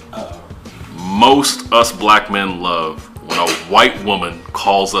 admit it, most us black men love when a white woman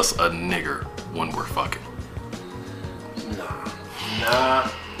calls us a nigger when we're fucking. Nah.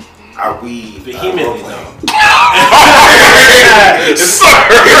 Are we Vehemently role-playing? no. Sir!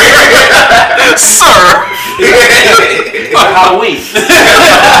 Sir! It's like Halloween.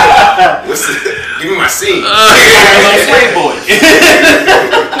 Give me my scene. Like Slave Boy.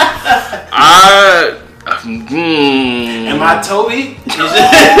 Am I Toby?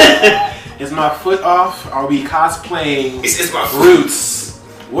 Is my foot off? Are we cosplaying It's my foot. Roots?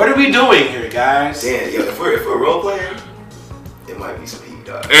 What are we doing here, guys? Damn, yo, if we're role playing, might be some heat,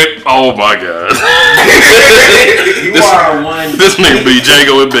 dog. Oh my god. You are one This nigga be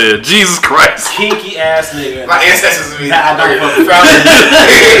Django in bed. Jesus Christ. kinky ass nigga. My ancestors be Nah, I don't fuck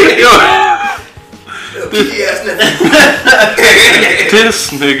kinky ass nigga. This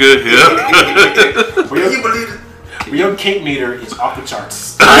nigga here. Can you believe it? Your kink meter is off the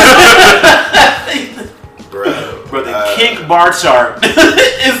charts. Bro, the kink bar chart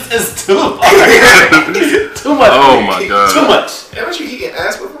is too far. Too much. Oh my god. Too much. Haven't you eaten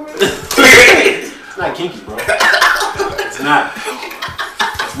ass before? It's not kinky, bro. It's not.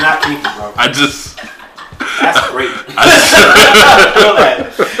 It's not kinky, bro. That's great. I just Feel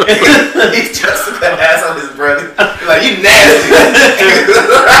that. He's just got ass on his brother. He's like, you nasty.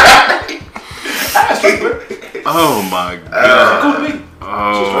 oh my god. Cool to me.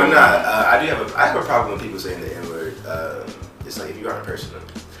 Oh. But nah, I have a problem with people saying the N-word. It's like if you aren't a person.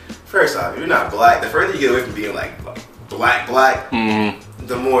 First off, if you're not black, the further you get away from being like black,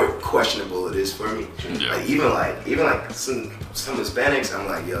 the more questionable it is for me. Yeah. Like even like some Hispanics, I'm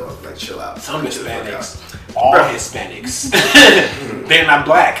like, yo, like chill out. Some Chill the fuck Hispanics. out. All Bro. Hispanics. They're not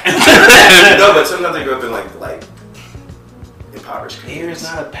black. No, but sometimes they grow up in like impoverished There is communities.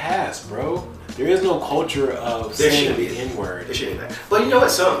 not a past, bro. There is no culture of There saying shouldn't the be. N-word. It shouldn't be. But you know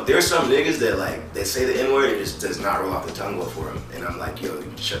what? There's some niggas that like they say the N-word and it just does not roll off the tongue well for them. And I'm like, yo,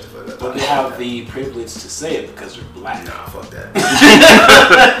 you shut the fuck up. But they have the privilege to say it because they're black. Nah, fuck that.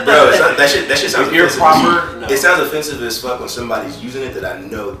 Bro, that shit sounds If you're offensive. proper, no. It sounds offensive as fuck when somebody's using it that I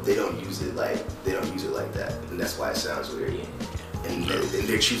know they don't use it like that. And that's why it sounds weird. And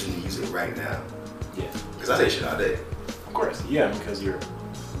they're choosing to use it right now. Yeah, Because I say shit all day. of course. Yeah, because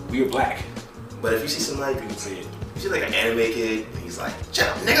we're black. But if you see some like, You can say it. you see like an anime kid and he's like, shut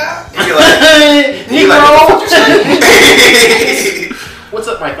up, nigga. And you're like, what the fuck you say? What's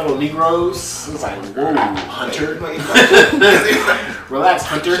up, my fellow Negroes? It's like, whoa, Hunter. Shut Relax,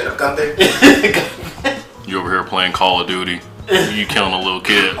 Hunter. up, Gunther. You over here playing Call of Duty. You killing a little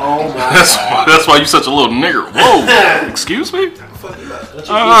kid. Oh my god. That's why you such a little nigger. Whoa. Excuse me? Fuck you up. Don't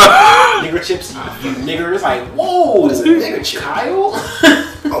you nigger chips, you nigger. It's like, whoa. What is a nigger chip? Kyle?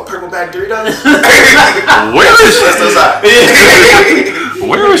 Oh, purple bag Doritos? Where That's those are. is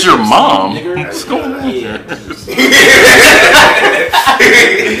where is your mom? Nigger. What's going on Yeah. here?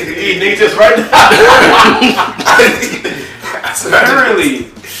 Eat nigger chips right now.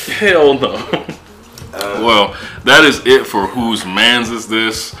 Apparently. Hell no. Well, that is it for Whose Mans Is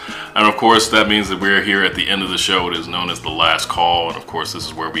This? And of course, that means that we're here at the end of the show. It is known as the last call. And of course, this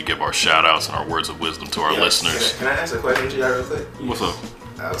is where we give our shout outs and our words of wisdom to our listeners. Can I ask a question to y'all real quick? What's up?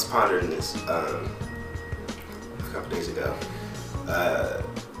 I was pondering this a couple days ago.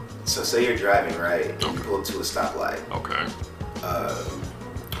 So say you're driving, right? And you pull up to a stoplight. Okay.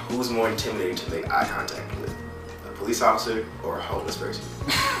 Who's more intimidating to make eye contact with? A police officer or a homeless person?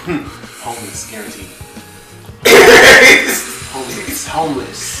 Homeless, guaranteed.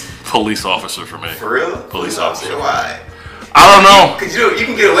 Homeless. Police officer for me. For real? Police officer. Why? I don't know. Cause you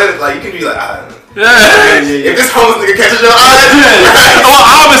can get away with like you can be like I don't know. Yeah. If this homeless nigga catches your eye, Well,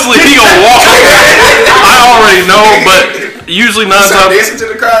 obviously he gonna walk. I already know, but usually nine start times. dancing to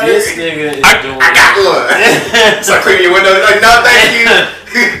the car. This nigga is doing. I got one. Start cleaning your window. Like no, thank you.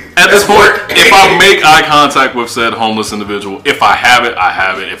 At this That's point, work. if I make eye contact with said homeless individual, if I have it, I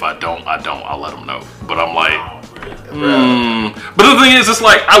have it. If I don't, I don't. I'll let them know. But I'm like, But the thing is, it's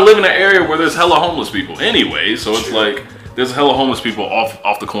like I live in an area where there's hella homeless people anyway, so it's like there's hella homeless people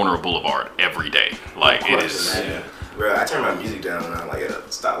off the corner of Boulevard every day. Like it is. Yeah. Bro, I turn my music down when I'm like at a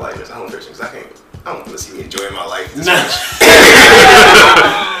stoplight as a homeless person because I don't want to see me enjoying my life. This Nah.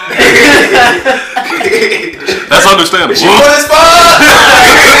 That's understandable. She want this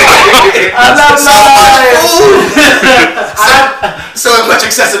spot? So much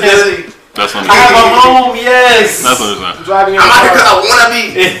accessibility. That's I have a understandable. home, yes. That's understandable. Driving in a I'm out here because car. I want to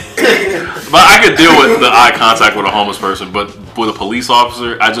be. But I could deal with the eye contact with a homeless person, but with a police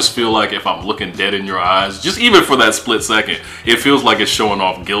officer, I just feel like if I'm looking dead in your eyes, just even for that split second, it feels like it's showing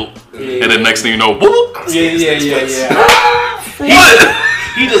off guilt. Yeah. And then next thing you know, whoop, Yeah. what?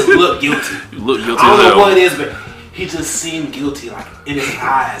 He just looked guilty. You look guilty I don't as know what hell. it is, but he just seemed guilty. Like in his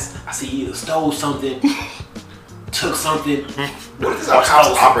eyes, I see he either stole something, took something. What if this our house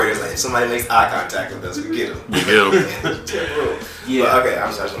operators like if somebody makes eye contact with us, we get them. You get 'em. Yeah. But, okay,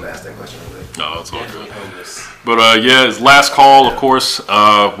 I'm sorry, I just want to ask that question real quick. No, it's all Definitely good. homeless. But yeah, it's last call, of course,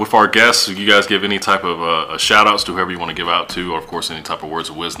 with our guests. You guys give any type of shout outs to whoever you want to give out to, or of course, any type of words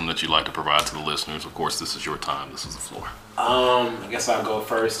of wisdom that you'd like to provide to the listeners. Of course, this is your time. This is the floor. I guess I'll go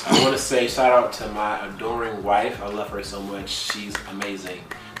first. I want to say shout out to my adoring wife. I love her so much. She's amazing.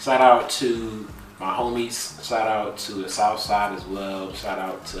 Shout out to my homies. Shout out to the South Side as well. Shout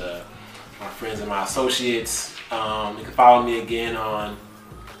out to my friends and my associates. You can follow me again on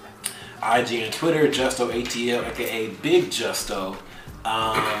IG and Twitter, JustoATL, aka Big Justo.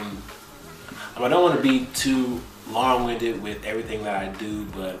 I don't want to be too long-winded with everything that I do,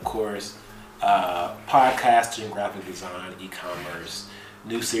 but of course, podcasting, graphic design, e-commerce.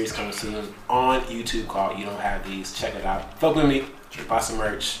 New series coming soon on YouTube called You Don't Have These. Check it out. Fuck with me. Buy some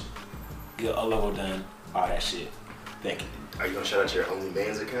merch. Get a logo done. All that shit. Thank you. Are you gonna shout out your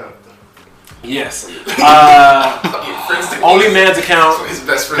OnlyMans account? Yes. OnlyMans account. So his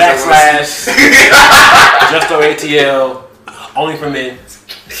best friend. / JustoATL. Only for men.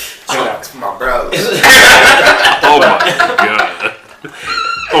 Check it out. It's for my brothers. Oh my god.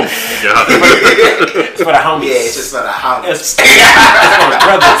 Oh my god. It's for the homies. Yeah, it's just for the homies. It's for the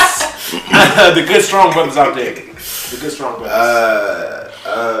brothers. The good strong brothers out there. The good strong brothers.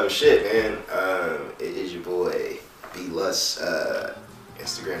 Shit, man. It is your boy B Lust.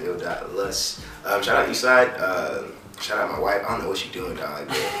 Instagram yo.lust. Shout out Eastside. Shout out my wife. I don't know what she doing, dog.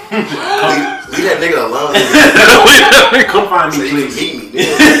 leave that nigga alone. Come find me, so you please. can meet me.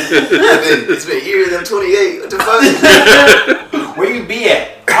 It's been years. I'm 28. What the fuck? Where you be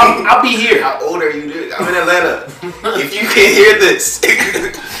at? I'll be here. How old are you, dude? I'm in Atlanta. If you can hear this,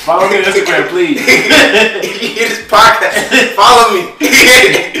 Follow me on Instagram, please. if you hear this podcast, follow me.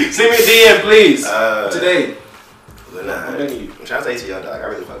 Send me a DM, please. Today. But nah, I'm begging you. shout out to ATL, dog. I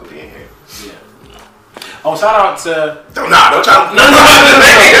really fuck with being here. Yeah. Oh, shout out to Don't try.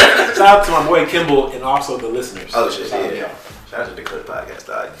 shout out to my boy Kimball and also the listeners. Oh shit, Shout out to yeah. y'all. Shout out to the Dakota Podcast,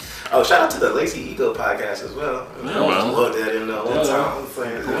 dog. Oh, shout out to the Lazy Ego Podcast as well. I man. love that in a long time. I'm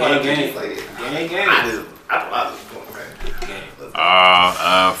playing. Gang.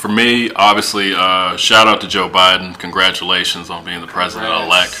 For me, obviously, shout out to Joe Biden. Congratulations on being the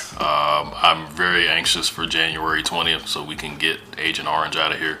president-elect. I'm very anxious for January 20th so we can get Agent Orange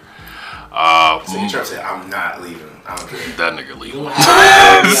out of here. So you trying to say I'm not leaving? I don't care. That nigga legal.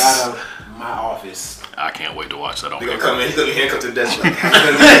 Out of my office. I can't wait to watch that on He's gonna paper. come in. He's gonna be handcuffed to the desk. Like,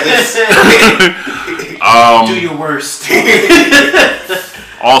 Do your worst.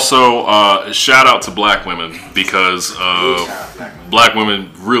 Also, shout out to black women because black women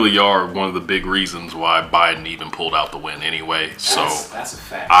really are one of the big reasons why Biden even pulled out the win anyway. So That's a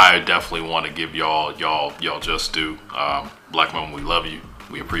fact. I definitely want to give y'all just due. Black women, we love you.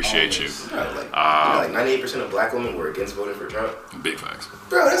 We appreciate you. like 98% of black women were against voting for Trump. Big facts.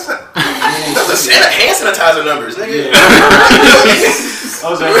 Bro, that's like that's hand sanitizer numbers, nigga.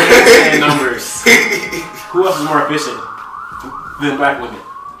 Those are insane numbers. Who else is more efficient than black women?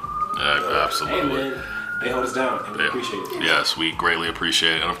 Yeah, absolutely. Hey man, they hold us down and we appreciate it. Yes, we greatly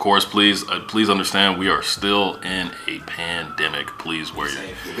appreciate it. And of course, please understand we are still in a pandemic. Please wear your...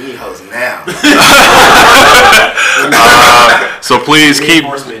 We need hoes now. So please keep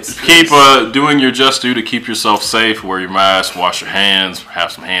Reinforcements, doing your just due to keep yourself safe. Wear your mask, wash your hands,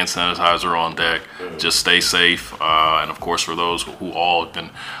 have some hand sanitizer on deck. Just stay safe. And of course, for those who all have been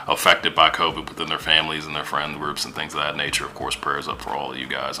affected by COVID within their families and their friend groups and things of that nature, of course, prayers up for all of you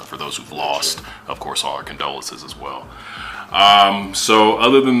guys. And for those who've lost, of course, all our condolences as well. So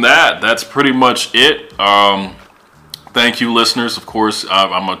other than that, that's pretty much it. Thank you, listeners. Of course,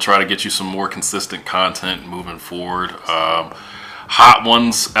 I'm going to try to get you some more consistent content moving forward. Hot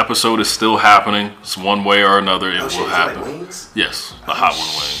Ones episode is still happening. It's one way or another. It will happen. Like wings? Yes, the Hot One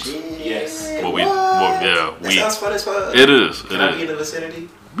wings. Yes. Well, That sounds fun as fuck. It is. Can I be in the vicinity?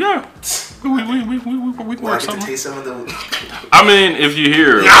 Yeah. We Well, can I work get to something. taste some of the. I mean, if you're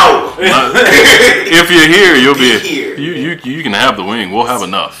here, No. if you're here, you'll be Here. You can have the wing. We'll have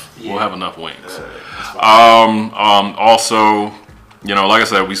enough. We'll have enough wings. Also, you know, like I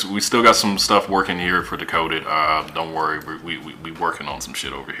said, we still got some stuff working here for Decoded. Don't worry, we working on some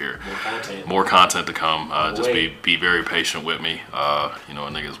shit over here. More content to come. Just be very patient with me. You know, a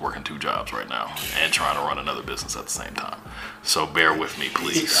nigga's working 2 jobs right now and trying to run another business at the same time. So bear with me,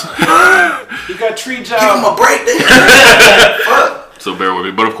 please. You got 3 Give him jobs. a break, then. Fuck. So bear with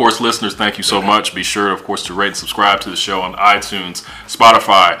me. But of course, listeners, thank you so much. Be sure, of course, to rate and subscribe to the show on iTunes,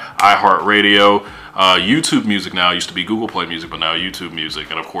 Spotify, iHeartRadio, YouTube Music now. It used to be Google Play Music, but now YouTube Music.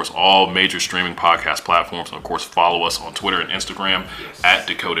 And of course, all major streaming podcast platforms. And of course, follow us on Twitter and Instagram at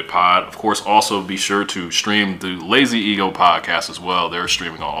Decoded Pod. Of course, also be sure to stream the Lazy Ego podcast as well. They're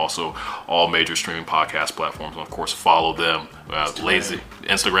streaming on also all major streaming podcast platforms. And of course, follow them.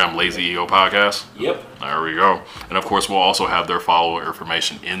 Instagram Lazy Ego Podcast. Yep. There we go. And of course, we'll also have their follower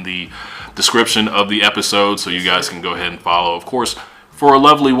information in the description of the episode, so you guys can go ahead and follow. Of course, for a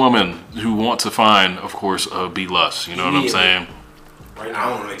lovely woman who want to find, of course, B Lust. You know what I'm saying? Right now, I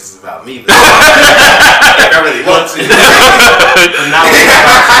don't want to make this about me, but I really want to. But now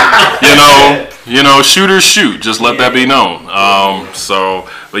You know, shooters shoot. Just let that be known.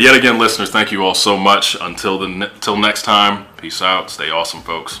 But yet again, listeners, thank you all so much. Until next time, peace out. Stay awesome,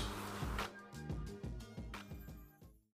 folks.